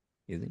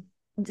 is he?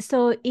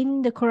 So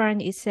in the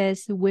Quran, it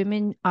says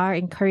women are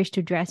encouraged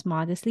to dress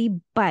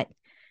modestly, but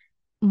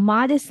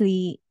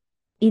modestly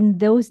in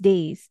those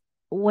days,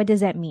 what does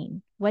that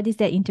mean? What is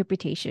that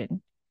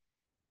interpretation?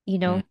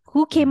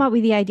 Who came up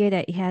with the idea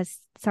that it has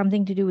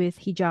something to do with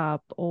hijab,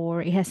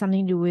 or it has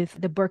something to do with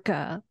the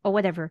burqa or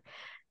whatever?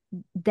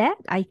 That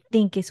I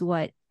think is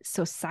what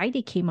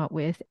society came up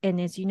with.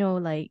 And as you know,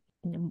 like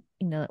in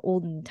the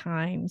olden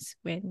times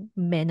when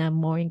men are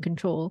more in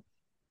control,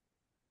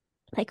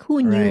 like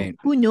who knew? Right.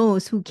 Who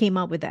knows who came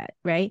up with that,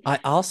 right? I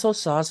also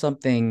saw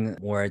something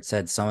where it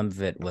said some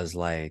of it was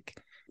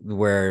like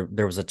where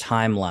there was a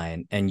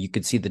timeline and you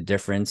could see the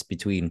difference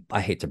between, I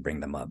hate to bring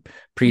them up,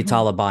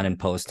 pre-Taliban and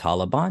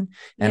post-Taliban.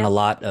 And a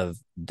lot of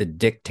the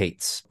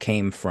dictates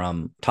came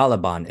from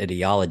Taliban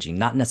ideology,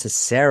 not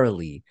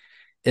necessarily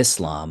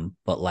Islam,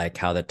 but like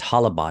how the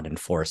Taliban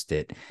enforced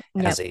it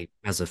Yep.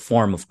 as a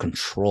form of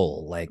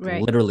control, like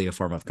Right. literally a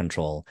form of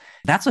control.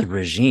 That's a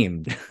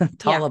regime. Yeah.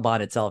 Taliban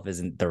itself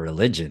isn't the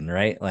religion,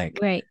 right? Like,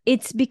 Right.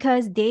 It's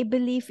because they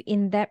believe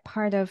in that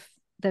part of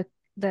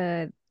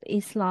the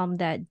Islam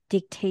that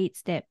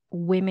dictates that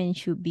women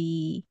should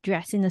be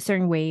dressed in a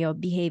certain way or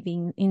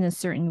behaving in a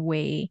certain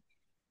way.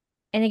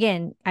 And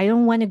again, I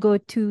don't want to go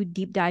too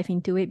deep dive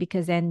into it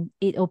because then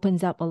it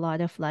opens up a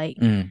lot of like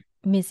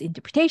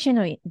misinterpretation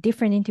or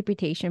different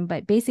interpretation.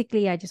 But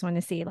basically, I just want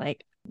to say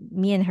like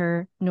me and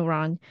her,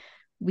 Nuran,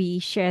 we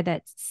share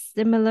that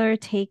similar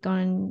take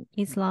on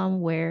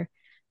Islam where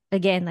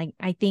again, like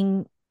I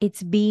think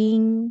it's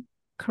being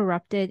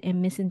corrupted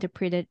and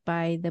misinterpreted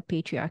by the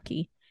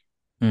patriarchy.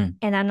 And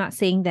I'm not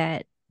saying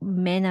that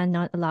men are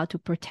not allowed to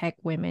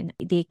protect women.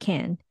 They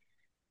can.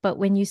 But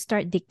when you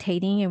start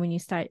dictating and when you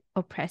start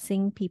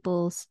oppressing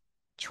people's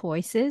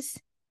choices,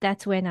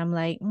 that's when I'm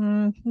like,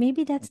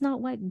 maybe that's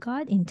not what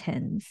God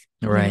intends.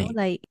 right.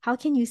 Like, how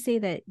can you say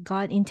that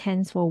God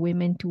intends for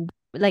women to,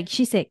 like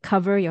she said,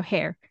 cover your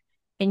hair?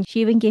 And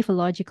she even gave a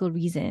logical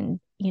reason.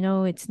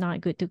 It's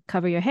not good to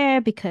cover your hair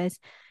because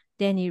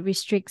then it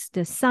restricts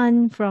the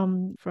sun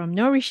from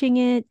nourishing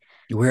it.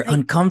 We're Like,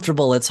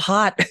 uncomfortable. It's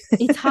hot.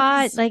 it's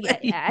hot. Like,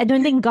 I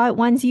don't think God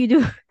wants you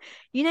to,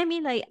 you know what I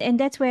mean? Like, and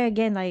that's where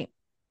again, like,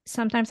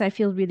 sometimes I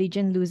feel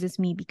religion loses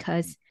me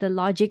because the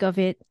logic of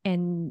it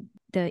and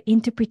the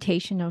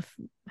interpretation of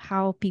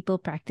how people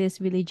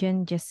practice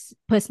religion, just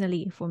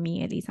personally, for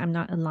me at least, I'm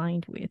not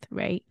aligned with,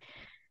 right?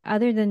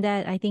 Other than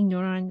that, I think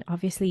Nuran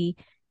obviously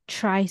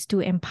tries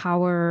to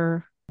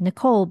empower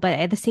Nicole, but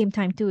at the same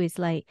time, too, it's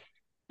like,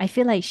 I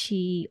feel like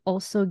she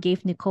also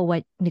gave Nicole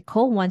what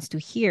Nicole wants to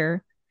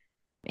hear.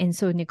 And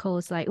so Nicole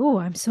is like, oh,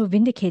 I'm so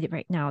vindicated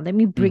right now. Let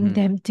me bring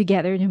them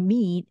together to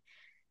meet.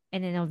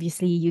 And then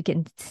obviously you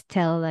can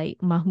tell like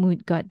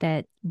Mahmoud got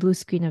that blue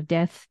screen of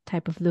death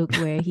type of look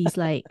where he's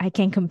like, I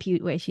can't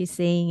compute what she's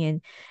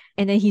saying.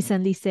 And then he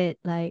suddenly said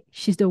like,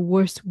 she's the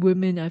worst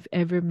woman I've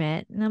ever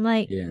met. And I'm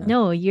like, Yeah.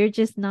 no, you're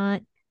just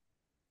not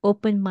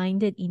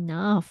open-minded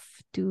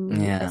enough to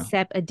Yeah.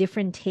 accept a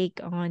different take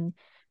on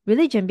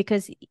religion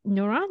because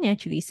Noran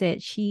actually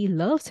said she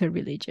loves her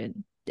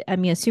religion. I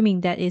mean,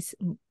 assuming that is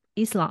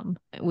Islam,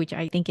 which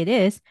I think it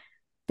is,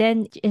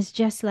 then it's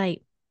just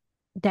like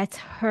that's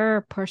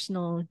her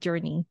personal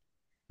journey.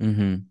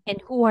 And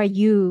who are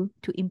you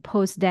to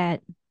impose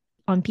that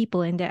on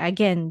people? And that,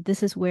 again,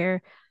 this is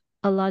where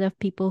a lot of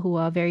people who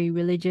are very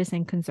religious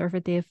and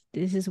conservative,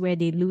 this is where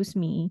they lose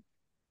me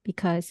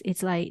because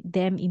it's like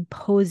them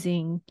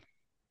imposing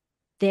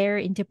their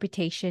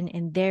interpretation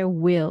and their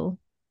will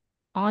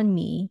on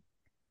me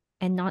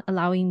and not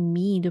allowing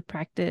me to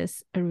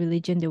practice a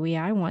religion the way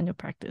I want to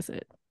practice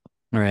it.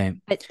 Right.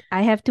 But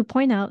I have to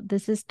point out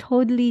this is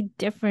totally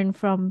different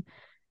from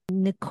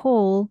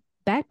Nicole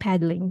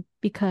backpedaling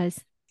because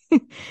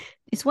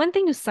it's one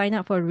thing to sign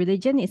up for a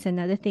religion, it's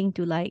another thing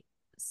to like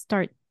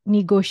start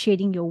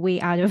negotiating your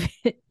way out of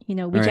it,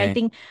 which I Right.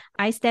 think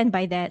I stand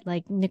by that.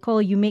 Like,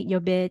 Nicole, you make your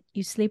bed,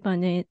 you sleep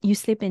on it, you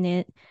sleep in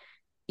it.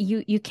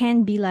 You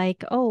can be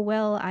like, oh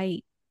well,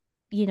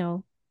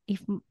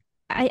 if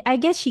I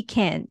guess she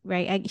can,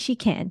 right? She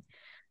can.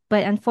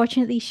 But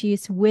unfortunately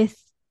she's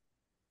with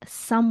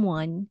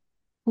someone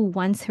who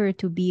wants her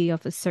to be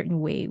of a certain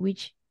way,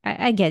 which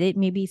I get it.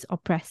 Maybe it's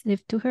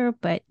oppressive to her,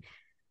 but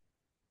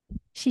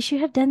she should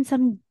have done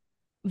some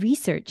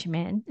research,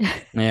 man.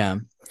 Yeah.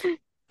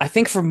 I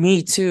think for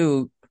me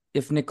too,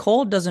 if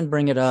Nicole doesn't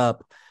bring it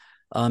up,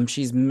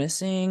 she's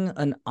missing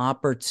an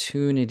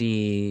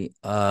opportunity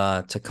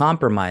to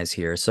compromise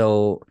here.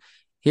 So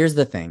here's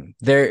the thing.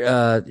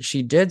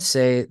 She did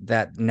say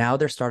that now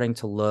they're starting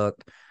to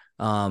look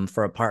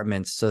for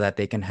apartments so that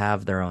they can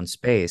have their own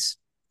space.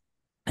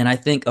 And I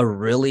think a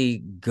really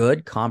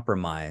good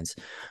compromise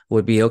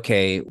would be,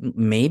 okay,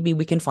 maybe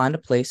we can find a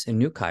place in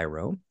New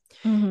Cairo.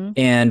 Mm-hmm.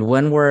 And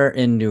when we're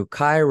in New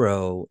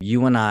Cairo,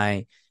 you and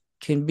I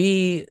can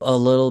be a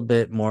little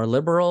bit more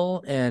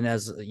liberal, and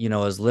as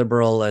as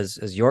liberal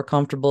as you're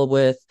comfortable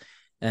with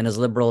and as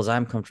liberal as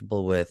I'm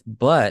comfortable with.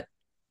 But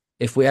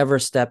if we ever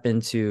step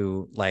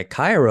into like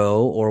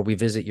Cairo or we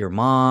visit your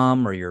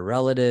mom or your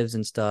relatives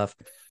and stuff,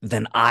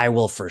 then I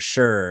will for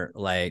sure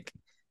like,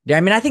 yeah,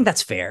 I mean, I think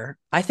that's fair.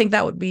 I think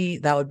that would be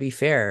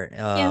fair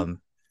Yeah.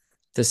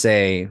 to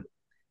say,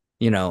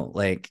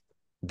 like,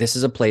 this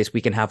is a place we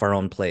can have our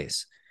own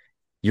place.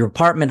 You're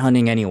apartment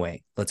hunting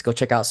anyway. Let's go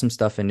check out some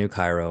stuff in New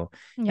Cairo.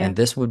 Yeah. And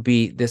this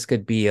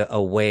could be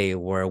a way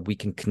where we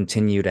can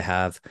continue to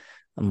have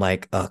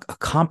like a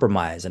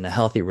compromise and a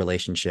healthy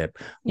relationship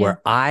Yeah.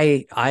 where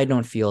I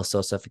don't feel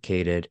so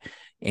suffocated.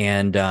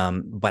 And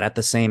but at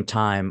the same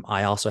time,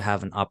 I also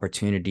have an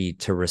opportunity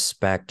to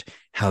respect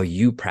how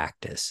you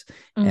practice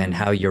and Mm.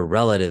 how your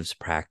relatives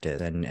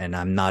practice. And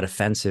I'm not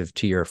offensive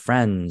to your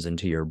friends and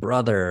to your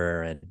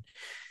brother and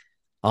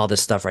all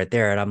this stuff right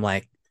there. And I'm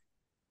like,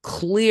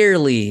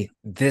 clearly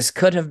this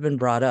could have been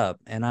brought up.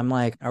 And I'm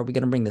like, are we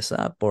going to bring this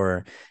up,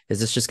 or is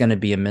this just going to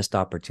be a missed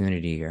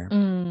opportunity here?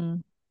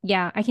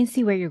 Yeah, I can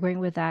see where you're going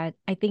with that.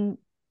 I think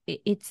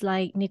it's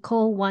like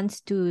Nicole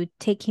wants to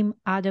take him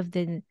out of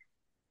the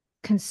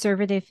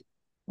conservative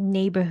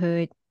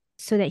neighborhood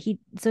so that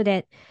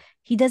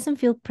he doesn't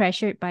feel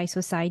pressured by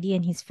society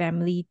and his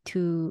family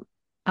to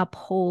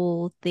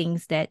uphold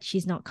things that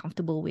she's not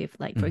comfortable with,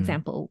 like for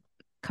example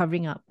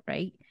covering up,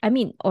 right? I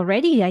mean,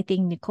 already I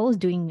think Nicole's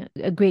doing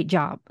a great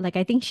job. Like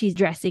I think she's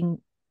dressing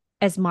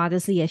as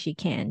modestly as she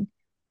can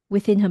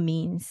within her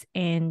means,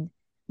 and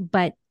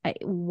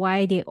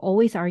why they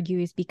always argue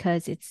is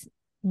because it's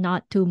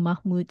not to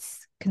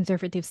Mahmoud's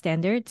conservative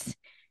standards.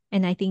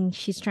 And I think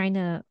she's trying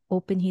to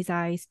open his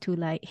eyes to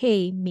like,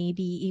 hey,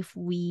 maybe if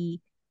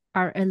we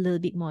are a little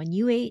bit more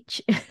new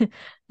age,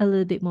 a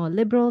little bit more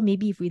liberal,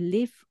 maybe if we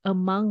live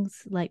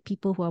amongst like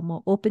people who are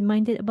more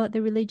open-minded about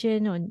the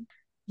religion, or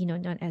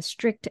not as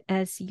strict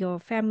as your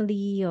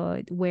family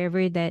or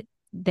wherever that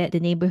the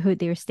neighborhood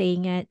they're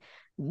staying at,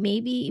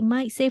 maybe it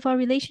might save our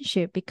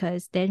relationship,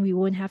 because then we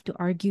won't have to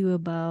argue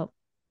about,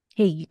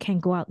 hey, you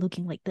can't go out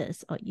looking like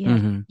this, or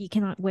you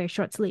cannot wear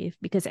short sleeve,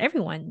 because if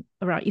everyone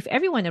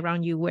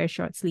around you wears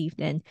short sleeve,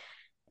 then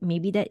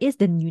maybe that is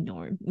the new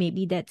norm.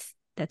 Maybe that's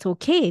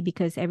okay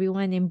because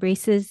everyone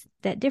embraces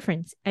that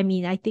difference. I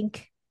mean, I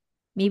think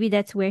maybe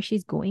that's where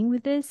she's going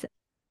with this.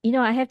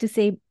 I have to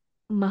say,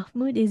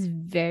 Mahmoud is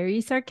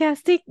very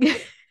sarcastic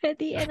at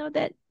the end of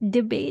that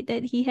debate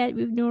that he had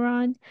with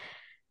Nuran.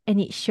 And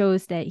it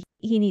shows that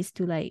he needs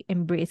to like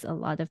embrace a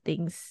lot of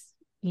things,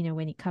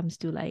 when it comes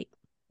to like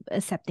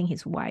accepting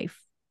his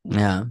wife.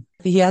 Yeah.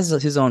 He has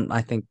his own,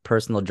 I think,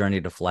 personal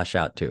journey to flesh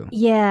out too.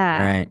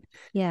 Yeah. Right.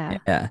 Yeah.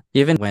 Yeah.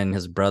 Even when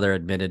his brother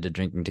admitted to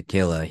drinking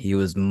tequila, he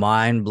was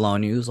mind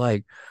blown. He was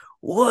like,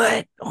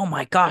 what? Oh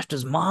my gosh,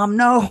 does mom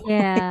know?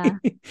 Yeah.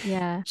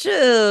 Yeah.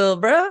 Chill,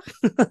 bro.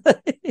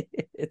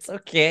 It's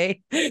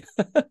okay.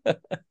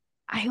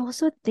 I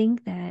also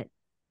think that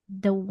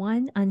the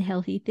one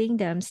unhealthy thing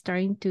that I'm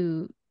starting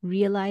to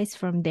realize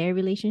from their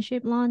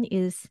relationship, Lon,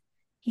 is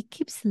he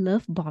keeps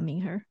love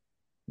bombing her.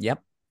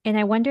 Yep. And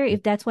I wonder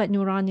if that's what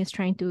Nuran is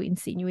trying to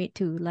insinuate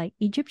too. Like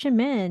Egyptian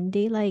men,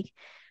 they like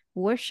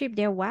worship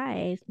their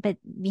wives, but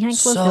behind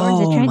closed doors,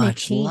 they're trying to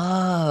change.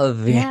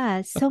 Love.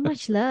 Yeah, so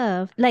much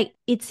love. Like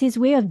it's his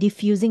way of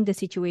diffusing the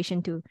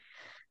situation too.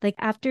 Like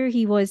after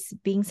he was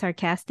being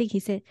sarcastic, he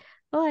said,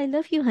 "Oh, I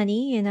love you,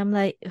 honey," and I'm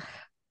like, ugh.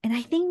 And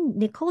I think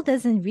Nicole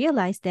doesn't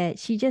realize that.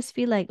 She just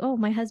feel like, "Oh,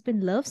 my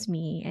husband loves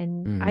me,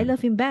 and I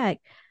love him back."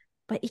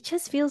 But it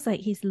just feels like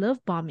he's love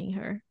bombing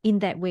her in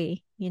that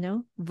way,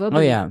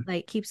 verbally. Oh, yeah.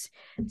 Like keeps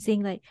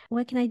saying like,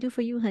 "What can I do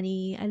for you,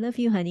 honey? I love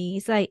you, honey."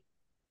 It's like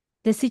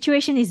the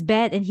situation is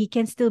bad and he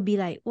can still be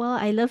like, "Well,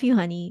 I love you,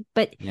 honey."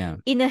 But Yeah.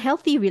 in a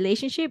healthy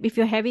relationship, if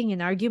you're having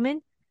an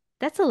argument,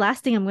 that's the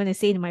last thing I'm going to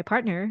say to my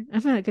partner.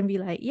 I'm not going to be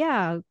like,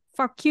 "Yeah,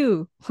 fuck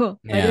you." By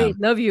the way,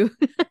 love you.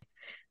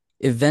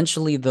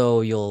 Eventually,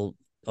 though,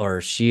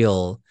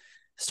 she'll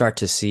start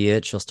to see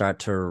it. She'll start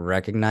to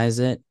recognize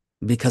it,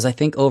 because I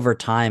think over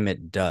time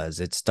it does.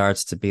 It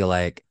starts to be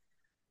like,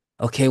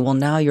 okay, well,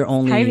 now you're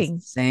only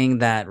saying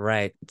that,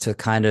 right, to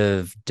kind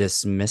of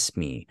dismiss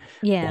me,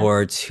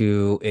 or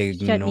to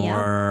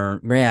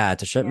ignore,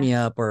 to shut me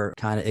up, or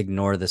kind of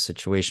ignore the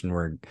situation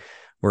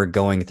we're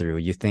going through.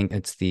 You think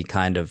it's the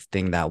kind of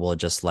thing that will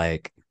just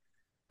like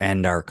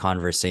end our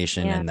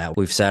conversation, and that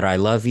we've said I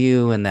love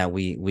you, and that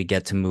we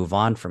get to move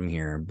on from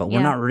here, but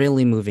we're not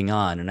really moving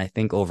on. And I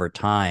think over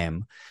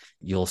time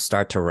you'll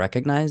start to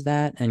recognize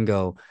that and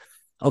go,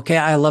 okay,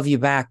 I love you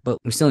back, but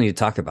we still need to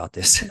talk about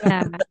this.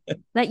 Yeah.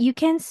 Like you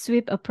can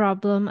sweep a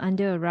problem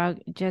under a rug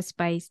just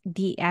by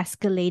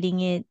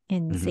de-escalating it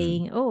and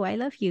saying, "Oh, I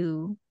love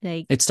you."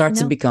 Like it starts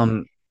to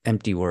become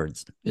empty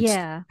words.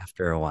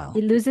 After a while.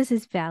 It loses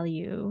its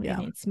value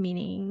and its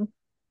meaning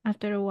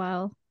after a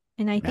while.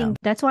 And I think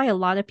that's why a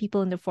lot of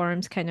people in the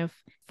forums kind of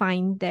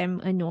find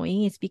them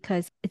annoying. It's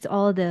because it's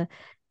all the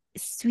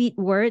sweet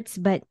words,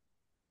 but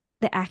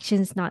the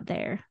action's not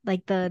there.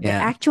 Like the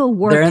actual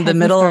work. They're in the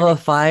middle of a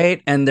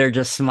fight and they're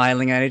just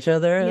smiling at each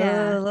other. Yeah.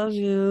 Oh, I love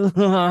you.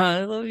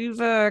 I love you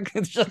back.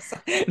 It's just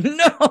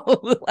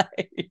no.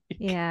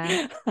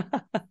 Yeah.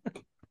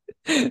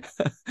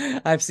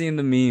 I've seen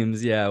the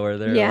memes, where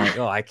they're like,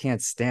 "Oh, I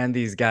can't stand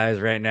these guys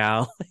right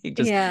now."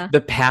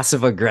 The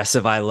passive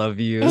aggressive "I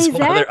love yous"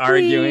 while they're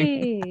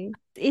arguing.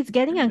 It's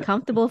getting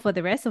uncomfortable for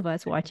the rest of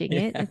us watching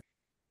it.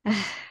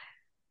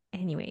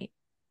 Anyway,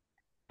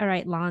 all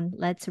right, Lon,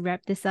 let's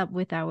wrap this up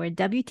with our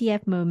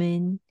WTF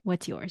moment.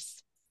 What's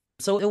yours?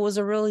 So it was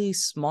a really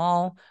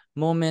small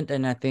moment,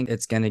 and I think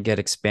it's going to get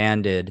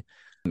expanded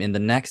in the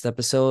next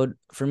episode.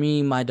 For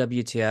me, my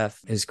WTF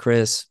is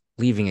Chris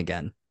leaving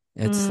again.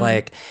 It's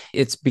like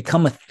it's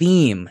become a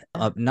theme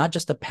of not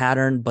just a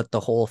pattern, but the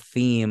whole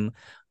theme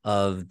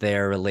of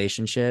their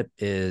relationship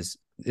is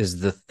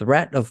the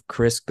threat of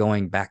Chris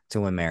going back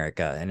to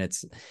America. And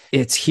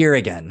it's here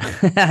again.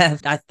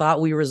 I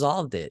thought we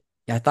resolved it.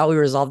 I thought we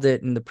resolved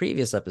it in the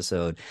previous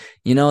episode.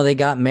 They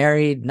got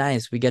married.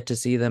 Nice. We get to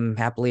see them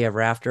happily ever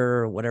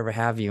after or whatever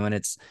have you. And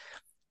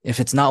if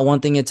it's not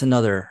one thing, it's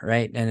another,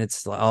 right? And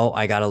it's like, oh,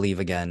 I got to leave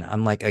again.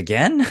 I'm like,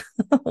 again?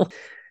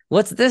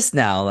 What's this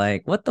now?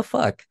 Like, what the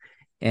fuck?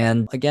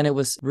 And again, it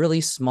was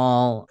really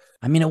small.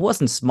 I mean, it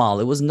wasn't small.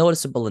 It was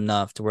noticeable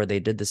enough to where they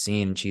did the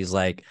scene and she's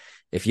like,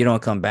 if you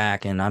don't come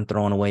back and I'm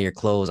throwing away your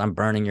clothes, I'm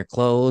burning your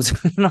clothes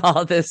and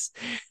all this.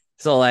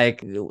 So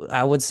like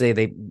I would say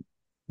they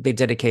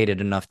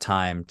dedicated enough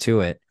time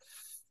to it.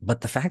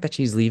 But the fact that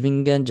she's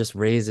leaving again just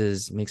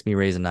makes me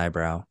raise an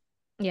eyebrow.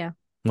 Yeah.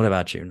 What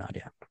about you,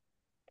 Nadia?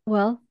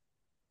 Well,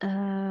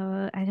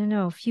 I don't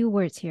know, a few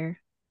words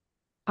here.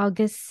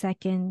 August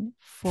 2nd,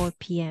 4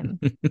 p.m.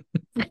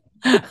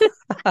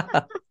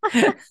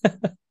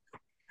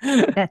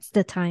 That's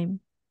the time.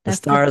 The That's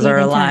stars date are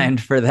and time.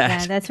 aligned for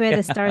that. Yeah, that's where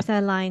the stars are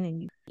aligned,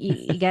 and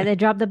you gotta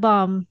drop the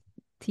bomb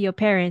to your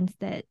parents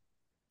that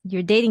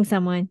you're dating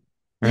someone.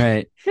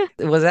 Right.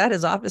 Was at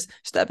his office.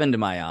 Step into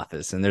my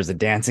office and there's a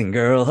dancing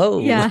girl. Oh,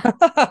 Yeah.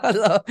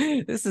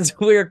 this is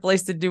a weird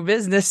place to do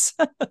business.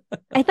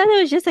 I thought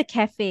it was just a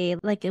cafe,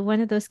 like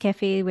one of those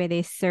cafes where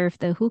they serve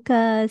the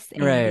hookahs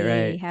and Right,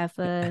 they right. have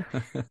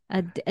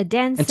a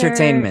dancer.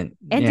 Entertainment.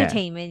 Yeah.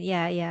 Entertainment.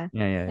 Yeah, yeah.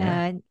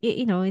 Yeah.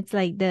 It's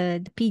like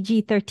the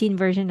PG-13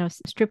 version of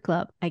strip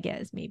club, I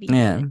guess, maybe.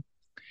 Yeah.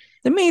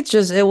 To me,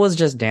 it was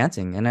just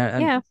dancing.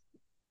 Yeah,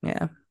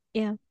 Yeah.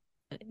 yeah.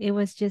 It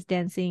was just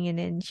dancing, and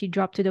then she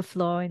dropped to the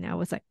floor, and I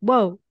was like,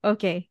 "Whoa,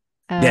 okay."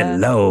 Get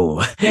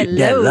low. Get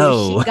Get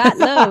low. She low. got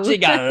low. She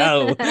got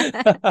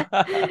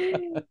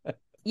low.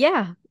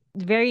 Yeah,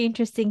 very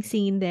interesting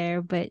scene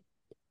there, but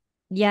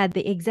yeah,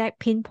 the exact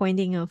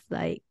pinpointing of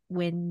like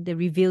when the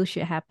reveal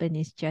should happen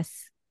is just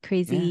Yeah.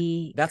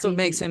 crazy, That's what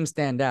makes crazy. him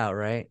stand out,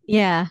 right?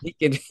 Yeah, He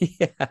could,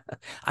 yeah.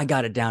 I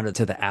got it down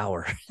to the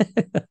hour.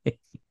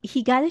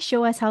 he got to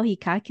show us how he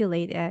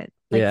calculated.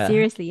 Like Yeah.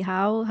 seriously,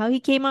 how he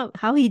came up,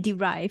 how he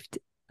derived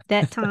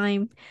that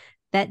time,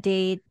 that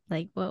date.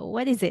 Like, well,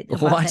 what is it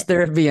about Watch that?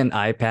 there be an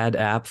iPad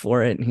app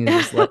for it. And he's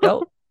just like,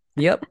 oh,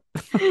 yep.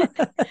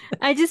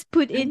 I just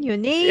put in your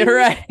name,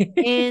 Right.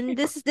 and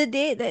this is the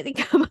date that they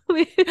come up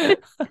with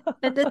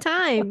at the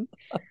time.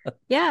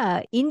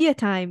 Yeah, India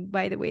time,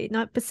 by the way,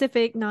 not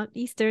Pacific, not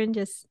Eastern,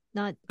 just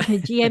not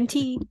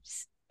GMT,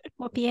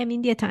 4 p.m.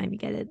 India time. You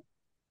get it.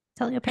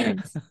 Tell your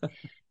parents.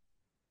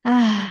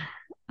 Ah,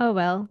 oh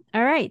well.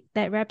 All right,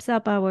 that wraps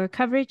up our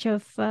coverage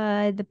of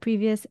the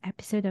previous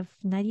episode of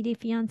 90 Day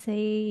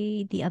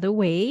Fiance The Other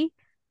Way.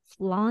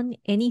 Lon,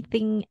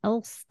 anything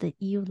else that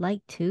you'd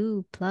like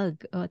to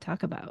plug or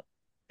talk about?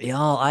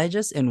 Y'all, I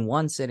just in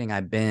one sitting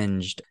I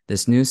binged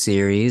this new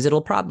series.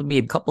 It'll probably be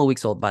a couple of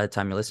weeks old by the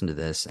time you listen to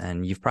this,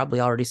 and you've probably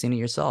already seen it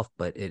yourself,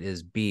 but it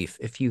is Beef.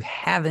 If you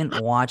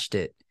haven't watched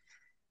it,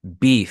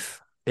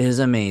 Beef is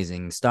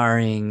amazing,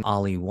 starring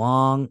Ali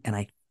Wong and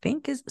I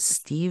think is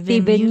Steven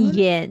Steven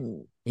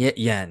Yeun. Yen.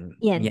 Yen,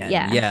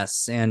 Yeah.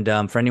 yes. And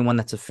for anyone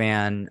that's a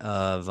fan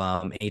of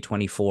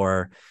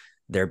A24,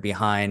 they're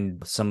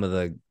behind some of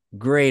the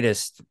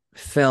greatest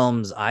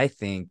films, I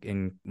think,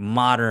 in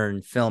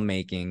modern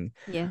filmmaking.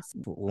 Yes.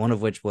 One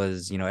of which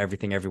was,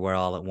 Everything Everywhere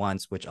All at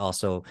Once, which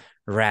also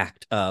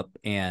racked up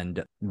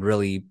and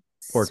really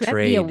Swept the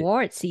portrayed.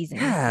 award season.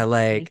 Yeah,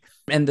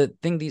 and the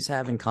thing these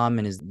have in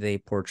common is they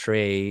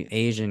portray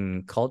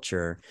Asian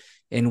culture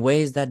in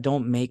ways that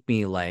don't make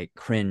me like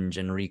cringe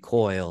and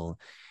recoil.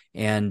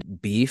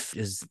 And Beef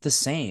is the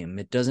same.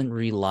 It doesn't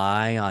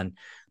rely on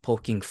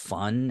poking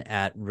fun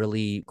at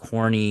really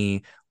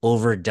corny,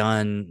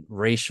 overdone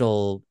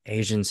racial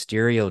Asian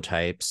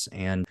stereotypes.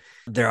 And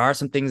there are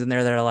some things in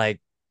there that are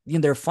like,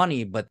 they're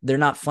funny, but they're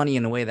not funny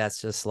in a way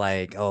that's just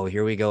like, oh,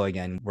 here we go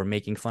again. We're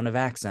making fun of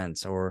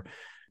accents, or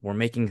we're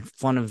making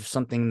fun of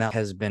something that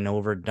has been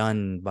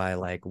overdone by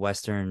like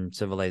Western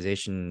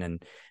civilization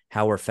and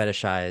how we're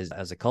fetishized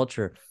as a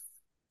culture.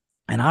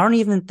 And I don't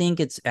even think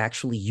it's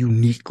actually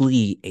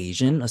uniquely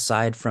Asian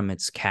aside from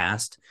its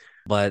cast,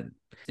 but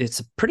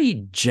it's a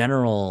pretty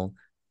general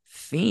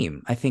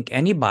theme. I think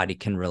anybody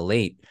can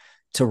relate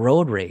to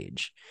road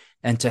rage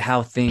and to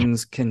how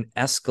things can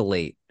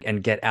escalate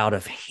and get out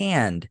of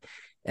hand,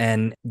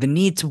 and the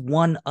need to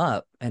one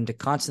up and to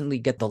constantly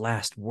get the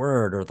last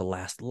word or the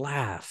last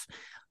laugh.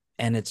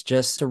 And it's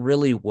just a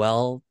really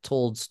well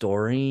told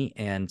story,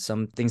 and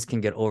some things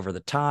can get over the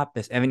top.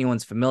 If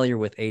anyone's familiar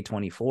with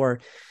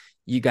A24,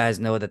 you guys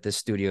know that this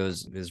studio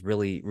is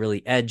really,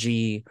 really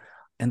edgy,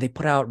 and they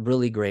put out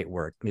really great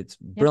work. It's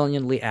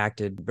brilliantly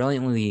acted,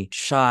 brilliantly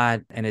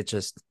shot, and it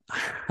just,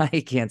 I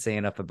can't say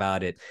enough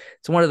about it.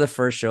 It's one of the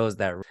first shows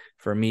that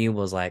for me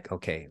was like,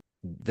 okay,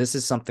 this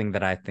is something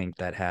that I think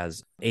that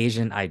has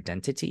Asian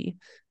identity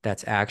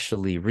that's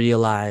actually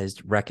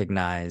realized,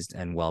 recognized,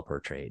 and well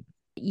portrayed.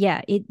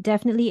 Yeah, it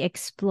definitely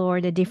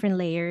explored the different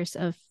layers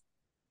of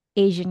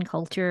Asian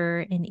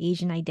culture and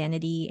Asian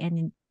identity.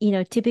 And,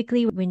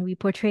 typically when we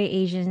portray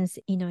Asians,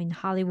 in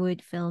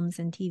Hollywood films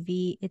and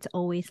TV, it's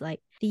always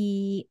like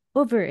the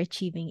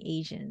overachieving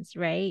Asians,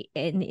 right?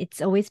 And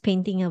it's always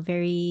painting a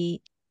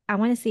very, I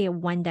want to say, a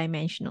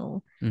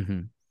one-dimensional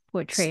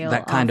portrayal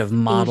that kind of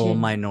model Asian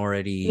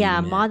minority.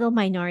 Yeah, model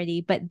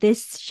minority. But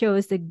this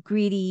shows the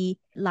gritty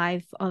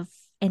life of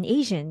an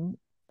Asian.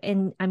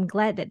 And I'm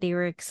glad that they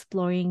were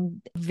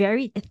exploring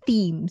varied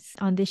themes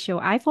on this show.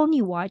 I've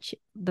only watched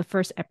the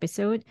first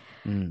episode,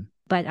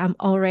 but I'm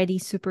already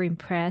super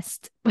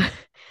impressed.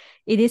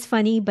 It is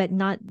funny, but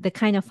not the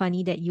kind of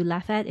funny that you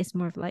laugh at. It's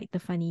more of like the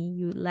funny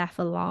you laugh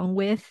along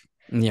with.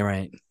 Yeah,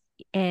 right.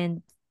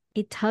 And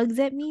it tugs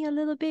at me a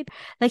little bit.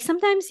 Like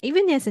sometimes,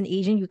 even as an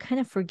Asian, you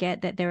kind of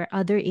forget that there are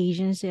other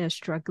Asians that are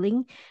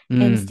struggling.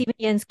 And Steven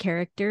Yeun's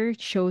character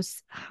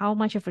shows how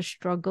much of a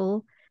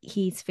struggle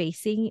he's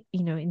facing,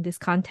 in this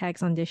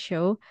context on this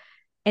show.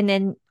 And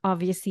then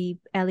obviously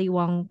Ellie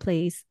Wong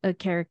plays a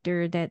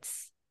character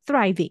that's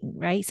thriving,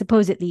 right?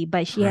 Supposedly,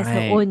 but she has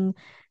her own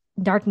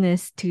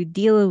darkness to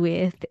deal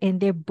with. And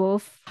they're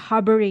both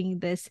harboring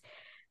this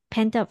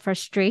pent up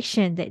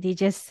frustration that they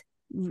just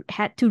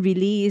had to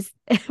release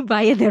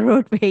via the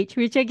road rage,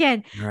 which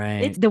again,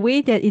 it's the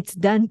way that it's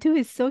done too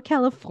is so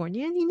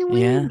Californian in a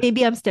way. Yeah.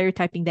 Maybe I'm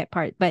stereotyping that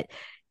part, but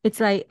it's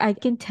like I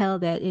can tell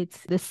that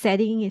the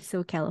setting is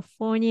so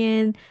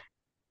Californian.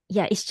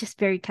 Yeah, it's just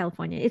very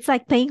California. It's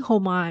like paying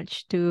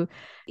homage to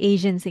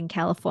Asians in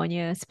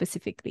California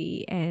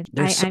specifically. And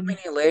there's so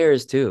many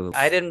layers too.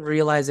 I didn't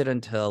realize it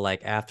until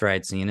like after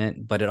I'd seen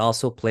it, but it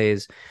also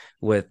plays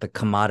with the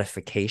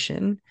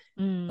commodification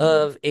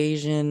of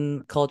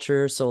Asian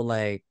culture. So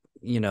like,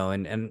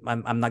 and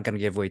I'm not going to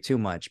give away too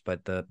much,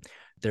 but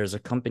there's a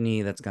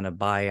company that's going to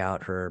buy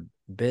out her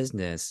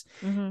business,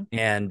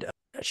 and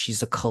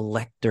she's a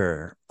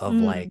collector of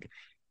like,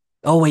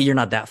 oh wait, you're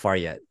not that far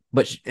yet.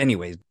 But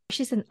anyways,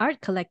 she's an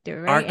art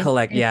collector, right?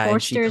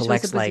 And she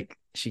collects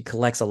she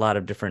collects a lot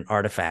of different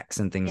artifacts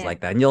and things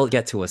like that. And you'll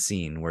get to a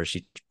scene where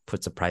she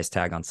puts a price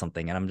tag on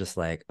something, and I'm just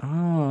like,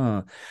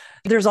 oh,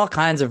 there's all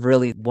kinds of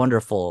really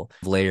wonderful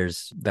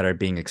layers that are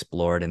being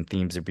explored and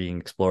themes are being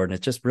explored, and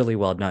it's just really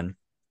well done.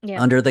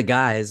 Under the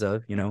guise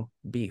of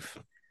beef.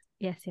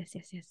 Yes.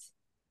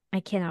 I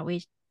cannot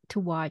wait to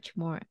watch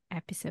more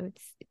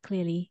episodes,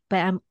 clearly, but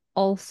I'm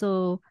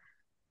also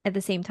at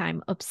the same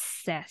time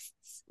obsessed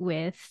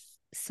with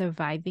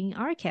Surviving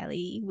R.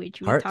 Kelly,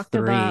 which we talked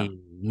about.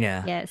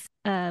 Yeah. Yes.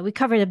 We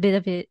covered a bit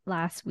of it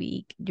last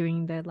week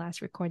during the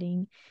last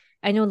recording.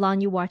 I know,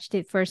 Lon, you watched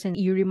it first and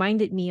you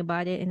reminded me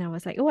about it, and I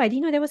was like, oh, I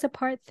didn't know there was a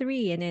part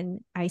 3. And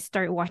then I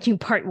started watching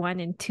part 1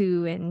 and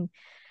 2, and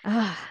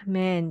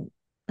man,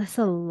 that's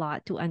a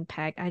lot to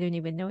unpack. I don't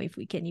even know if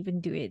we can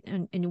even do it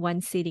in one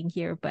sitting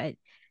here, but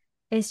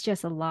it's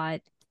just a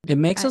lot. It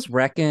makes us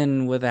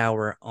reckon with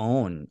our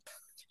own,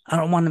 I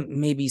don't want to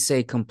maybe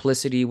say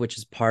complicity, which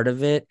is part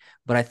of it,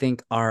 but I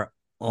think our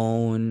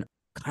own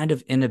kind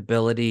of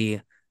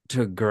inability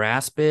to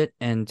grasp it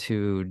and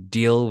to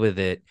deal with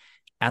it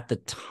at the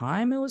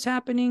time it was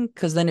happening,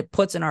 because then it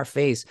puts in our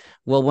face,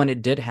 well, when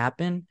it did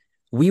happen,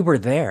 we were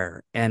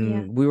there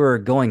and we were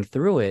going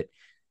through it.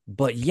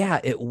 But yeah,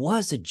 it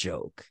was a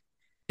joke.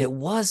 It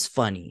was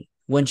funny.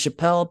 When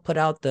Chappelle put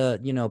out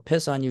the,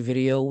 piss on you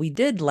video, we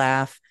did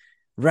laugh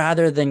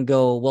rather than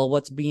go, well,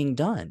 what's being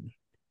done?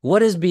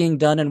 What is being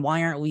done, and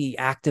why aren't we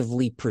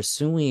actively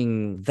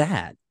pursuing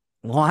that?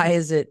 Why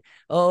is it,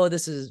 oh,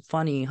 this is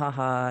funny,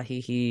 haha, hee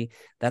hee,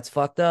 that's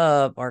fucked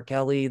up, R.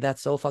 Kelly,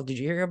 that's so fucked. Did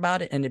you hear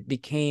about it? And it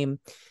became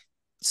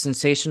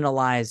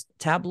sensationalized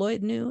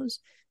tabloid news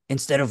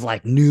instead of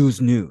like news.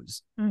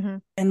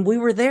 And we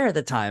were there at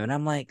the time, and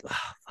I'm like,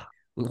 oh,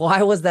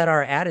 why was that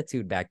our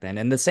attitude back then?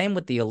 And the same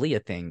with the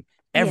Aaliyah thing.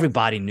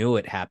 Everybody knew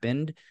it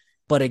happened.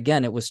 But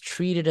again, it was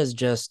treated as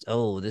just,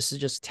 oh, this is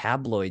just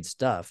tabloid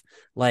stuff.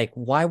 Like,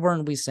 why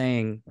weren't we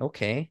saying,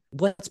 okay,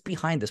 what's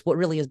behind this? What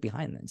really is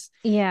behind this?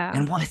 Yeah.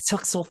 And why it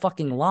took so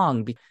fucking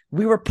long?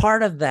 We were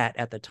part of that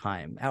at the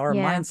time. Our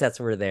mindsets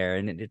were there,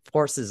 and it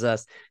forces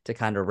us to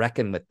kind of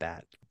reckon with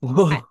that.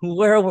 Where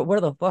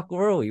the fuck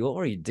were we? What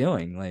were you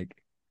doing? Like,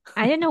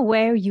 I don't know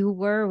where you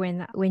were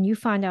when you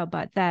found out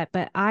about that,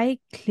 but I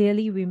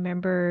clearly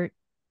remember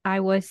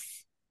I was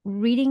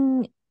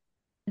reading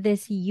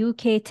this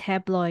UK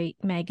tabloid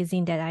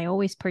magazine that I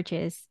always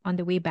purchase on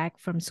the way back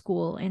from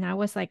school. And I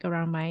was like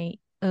around my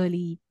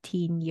early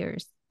teen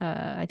years.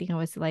 I think I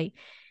was like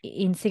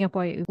in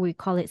Singapore, we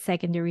call it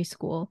secondary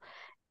school.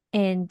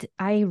 And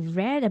I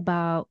read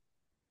about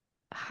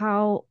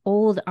how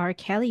old R.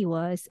 Kelly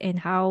was and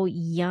how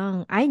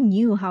young, I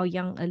knew how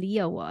young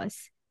Aaliyah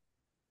was.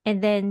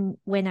 And then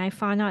when I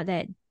found out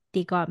that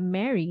they got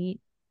married,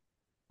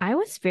 I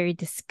was very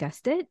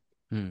disgusted.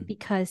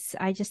 Because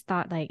I just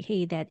thought like,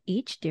 hey, that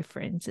age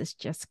difference is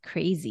just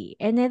crazy.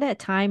 And at that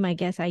time, I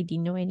guess I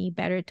didn't know any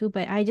better too,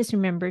 but I just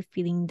remember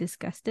feeling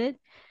disgusted.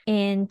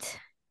 And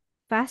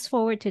fast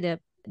forward to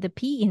the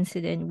P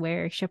incident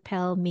where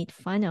Chappelle made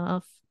fun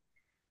of,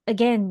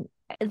 again,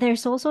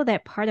 there's also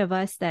that part of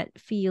us that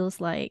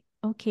feels like,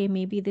 okay,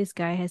 maybe this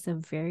guy has a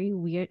very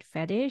weird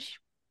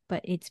fetish,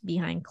 but it's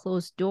behind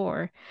closed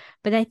door.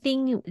 But I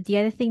think the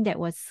other thing that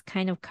was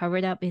kind of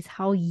covered up is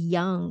how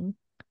young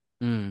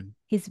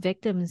his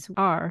victims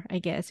are, I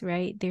guess,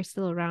 right? They're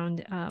still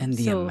around. And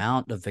the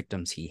amount of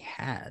victims he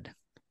had,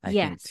 I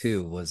think,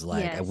 too, was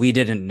like, we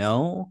didn't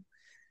know.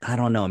 I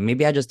don't know.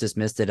 Maybe I just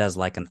dismissed it as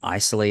like an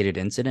isolated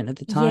incident at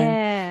the time.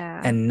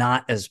 And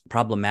not as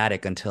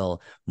problematic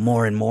until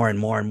more and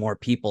more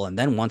people. And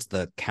then once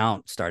the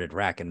count started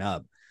racking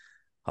up,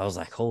 I was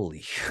like,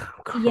 holy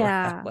crap.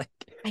 Yeah. Like,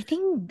 I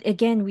think,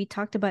 again, we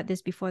talked about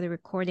this before the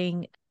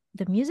recording.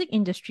 The music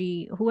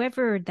industry,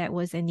 whoever that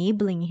was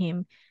enabling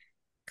him,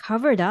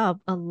 covered up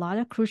a lot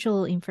of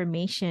crucial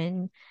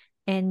information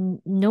and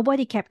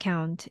nobody kept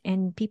count.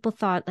 And people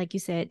thought, like you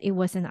said, it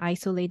was an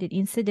isolated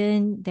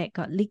incident that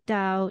got leaked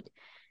out.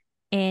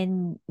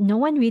 And no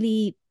one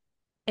really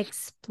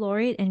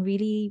explored it and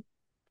really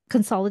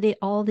consolidate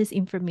all this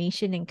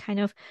information and kind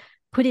of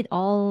put it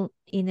all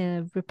in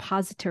a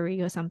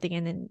repository or something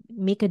and then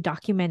make a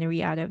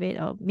documentary out of it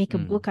or make a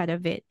book out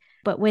of it.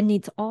 But when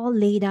it's all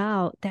laid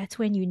out, that's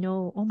when you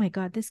know, oh my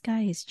God, this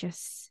guy is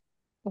just,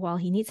 well,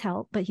 he needs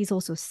help, but he's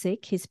also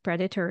sick. He's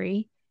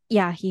predatory.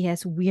 Yeah, he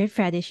has weird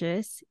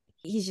fetishes.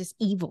 He's just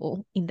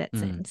evil in that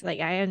sense. Like,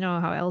 I don't know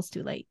how else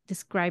to like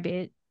describe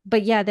it.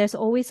 But yeah, there's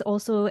always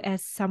also,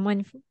 as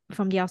someone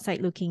from the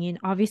outside looking in,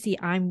 obviously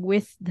I'm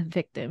with the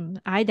victim.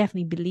 I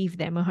definitely believe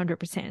them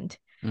 100%.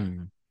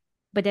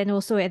 But then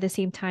also at the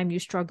same time, you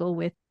struggle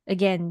with,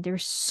 again,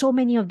 there's so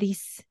many of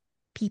these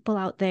people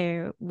out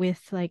there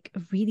with like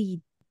a really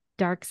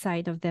dark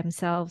side of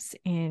themselves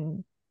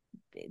and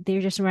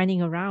they're just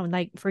running around.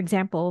 Like, for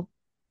example,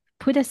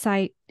 put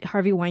aside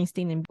Harvey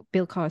Weinstein and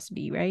Bill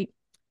Cosby, right?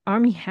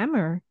 Armie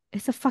Hammer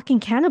is a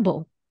fucking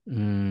cannibal.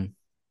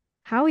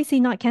 How is he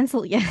not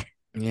canceled yet?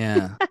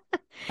 Yeah.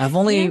 I've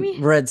only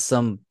read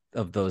some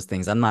of those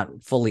things. I'm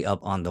not fully up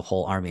on the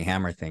whole Armie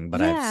Hammer thing,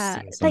 but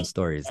I've seen some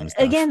stories and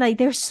stuff. Again, like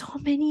there's so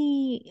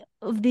many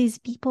of these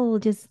people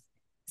just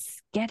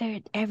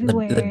scattered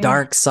everywhere. The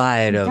dark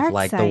side of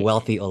like the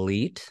wealthy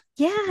elite.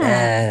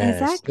 Yeah,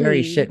 exactly.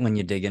 Scary shit when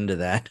you dig into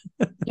that.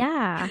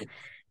 Yeah.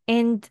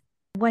 And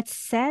what's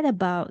sad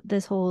about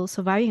this whole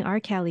surviving R.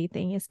 Kelly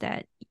thing is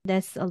that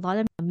there's a lot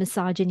of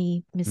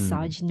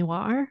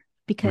misogynoir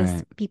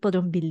because people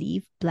don't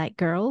believe Black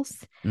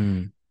girls.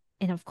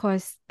 And of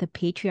course, the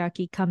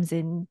patriarchy comes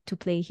in to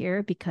play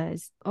here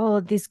because, oh,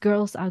 these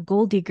girls are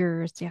gold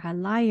diggers, they are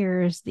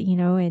liars, you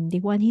know, and they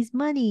want his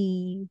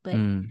money. But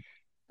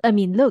I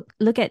mean,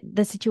 look at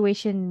the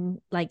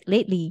situation like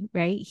lately,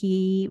 right?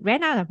 He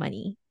ran out of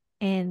money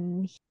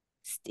and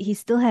he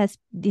still has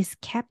these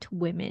kept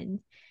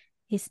women.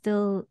 He's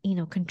still, you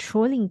know,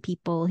 controlling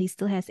people. He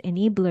still has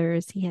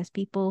enablers. He has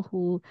people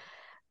who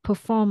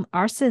perform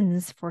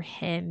arsons for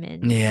him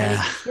and try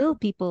to kill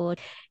people.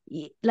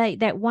 Like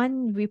that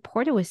one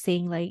reporter was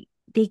saying, like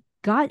they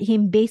got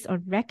him based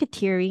on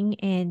racketeering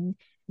and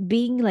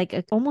being like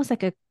almost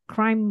like a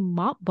crime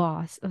mob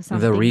boss or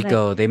something. The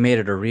RICO, like, they made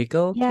it a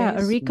RICO case? Yeah,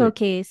 a RICO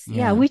case.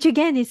 Yeah, which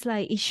again is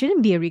like, it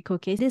shouldn't be a RICO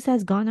case. This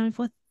has gone on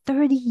for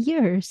 30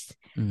 years.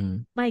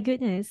 My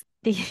goodness.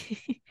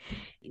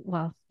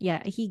 Well,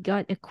 yeah, he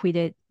got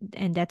acquitted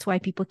and that's why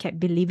people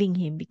kept believing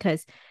him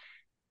because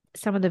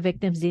some of the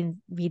victims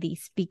didn't really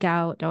speak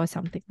out or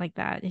something like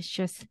that. It's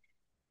just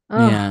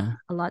a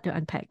lot to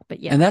unpack. But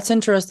yeah. And that's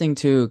interesting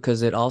too,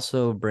 because it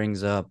also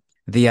brings up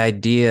the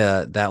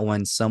idea that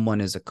when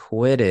someone is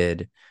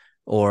acquitted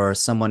or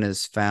someone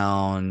is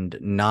found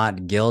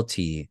not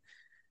guilty,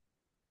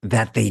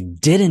 that they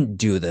didn't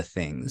do the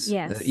things.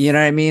 Yes. You know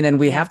what I mean? And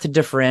we have to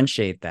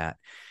differentiate that.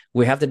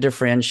 We have to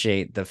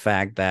differentiate the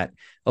fact that,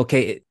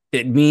 okay,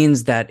 it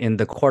means that in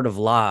the court of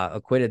law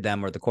acquitted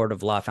them or the court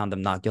of law found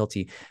them not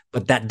guilty,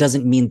 but that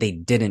doesn't mean they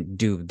didn't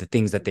do the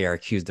things that they are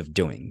accused of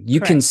doing. You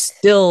can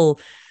still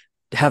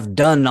have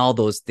done all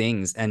those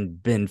things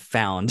and been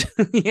found,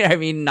 you know what I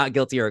mean, not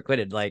guilty or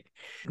acquitted. Like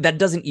that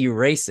doesn't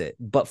erase it.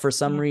 But for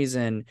some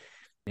reason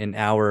in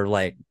our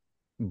like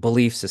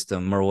belief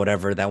system or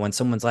whatever, that when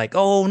someone's like,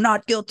 oh,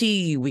 not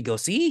guilty, we go,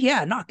 see,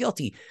 yeah, not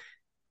guilty.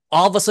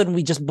 All of a sudden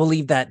we just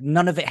believe that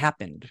none of it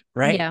happened,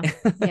 right?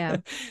 Yeah.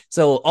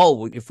 So,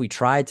 if we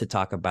tried to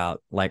talk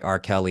about like R.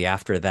 Kelly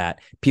after that,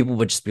 people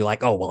would just be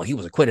like, oh, well, he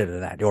was acquitted of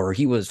that, or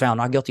he was found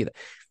not guilty of that.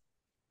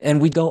 And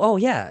we'd go, oh,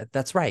 yeah,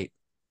 that's right.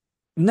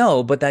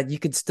 No, but that you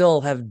could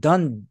still have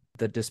done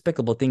the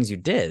despicable things you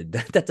did.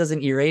 That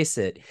doesn't erase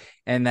it.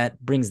 And that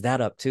brings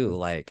that up too.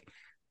 Like,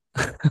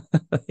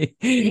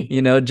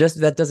 you know, just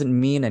that doesn't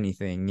mean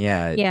anything.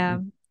 Yeah. Yeah.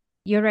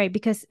 You're right,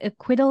 because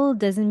acquittal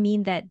doesn't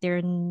mean that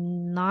they're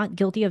not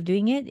guilty of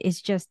doing it. It's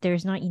just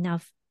there's not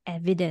enough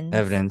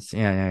evidence.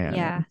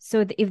 Yeah.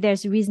 So if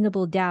there's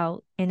reasonable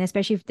doubt, and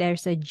especially if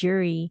there's a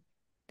jury,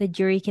 the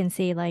jury can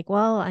say like,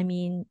 well, I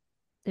mean,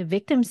 the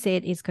victim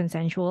said it's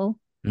consensual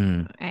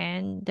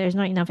and there's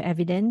not enough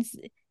evidence.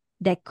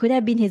 That could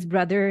have been his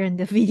brother in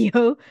the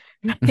video,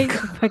 right?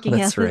 Fucking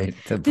That's hell. right.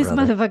 This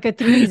motherfucker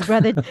threw his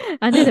brother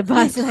under the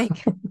bus.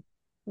 Like,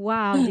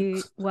 wow,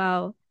 dude.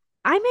 Wow.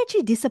 I'm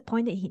actually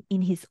disappointed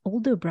in his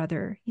older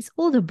brother. His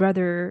older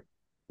brother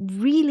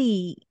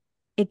really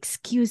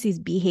excused his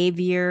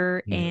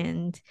behavior,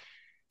 and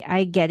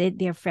I get it,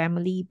 they're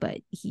family, but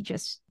he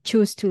just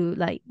chose to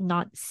like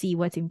not see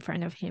what's in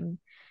front of him.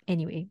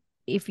 Anyway,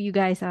 if you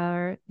guys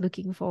are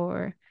looking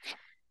for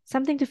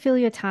something to fill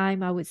your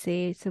time, I would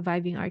say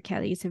Surviving R.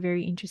 Kelly is a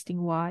very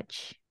interesting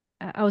watch.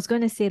 I was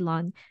going to say,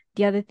 Lon,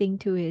 the other thing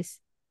too is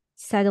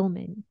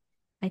settlement.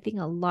 I think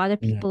a lot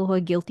of people who are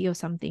guilty of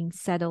something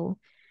settle.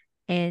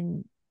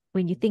 And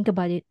when you think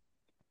about it,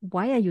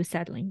 why are you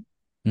settling?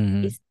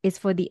 Mm-hmm. It's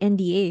for the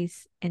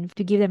NDAs and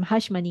to give them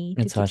hush money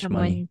to It's keep hush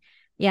money.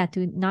 someone,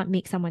 to not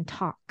make someone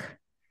talk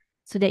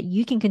so that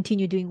you can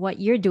continue doing what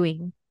you're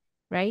doing,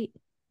 right?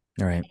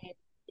 All right. And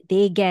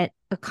they get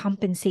a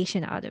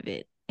compensation out of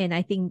it. And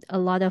I think a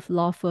lot of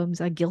law firms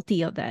are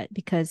guilty of that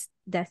because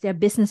that's their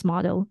business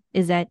model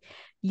is that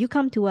you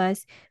come to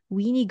us,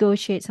 we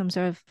negotiate some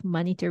sort of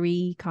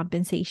monetary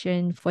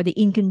compensation for the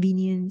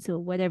inconvenience or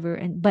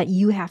whatever, but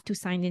you have to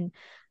sign in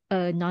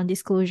a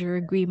non-disclosure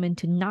agreement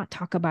to not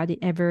talk about it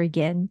ever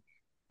again,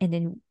 and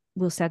then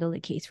we'll settle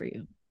the case for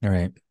you. All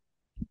right.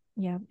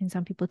 Yeah, and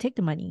some people take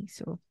the money,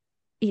 so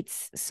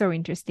it's so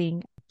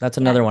interesting. That's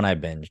another one I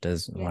binged.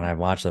 Is when I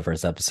watched the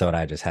first episode, I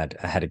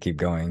had to keep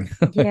going.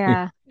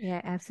 Yeah,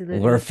 absolutely.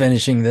 We're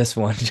finishing this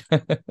one.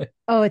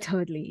 Oh,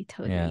 totally.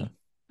 Yeah.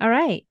 All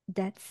right,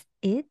 that's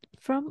it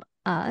from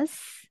us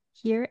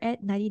here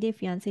at 90 Day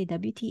Fiance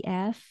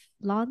WTF.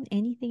 Lon,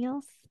 anything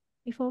else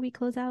before we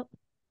close out?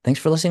 Thanks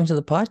for listening to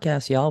the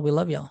podcast, y'all. We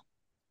love y'all.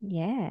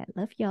 Yeah,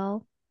 love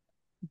y'all.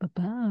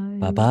 Bye-bye.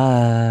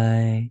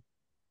 Bye-bye.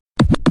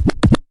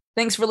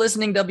 Thanks for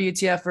listening,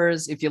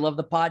 WTFers. If you love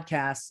the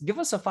podcast, give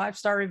us a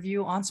 5-star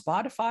review on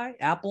Spotify,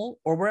 Apple,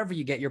 or wherever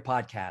you get your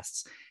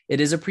podcasts. It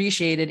is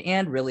appreciated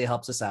and really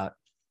helps us out.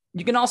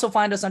 You can also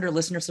find us under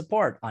listener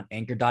support on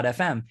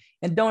anchor.fm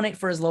and donate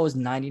for as low as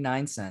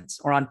 99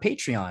 cents or on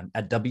Patreon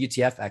at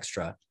WTF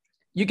Extra.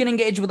 You can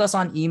engage with us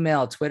on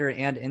email, Twitter,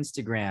 and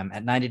Instagram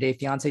at 90 Day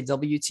Fiance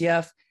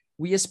WTF.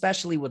 We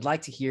especially would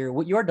like to hear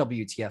what your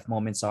WTF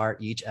moments are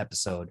each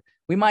episode.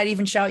 We might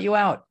even shout you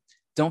out.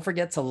 Don't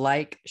forget to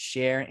like,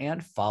 share,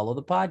 and follow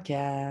the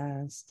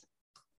podcast.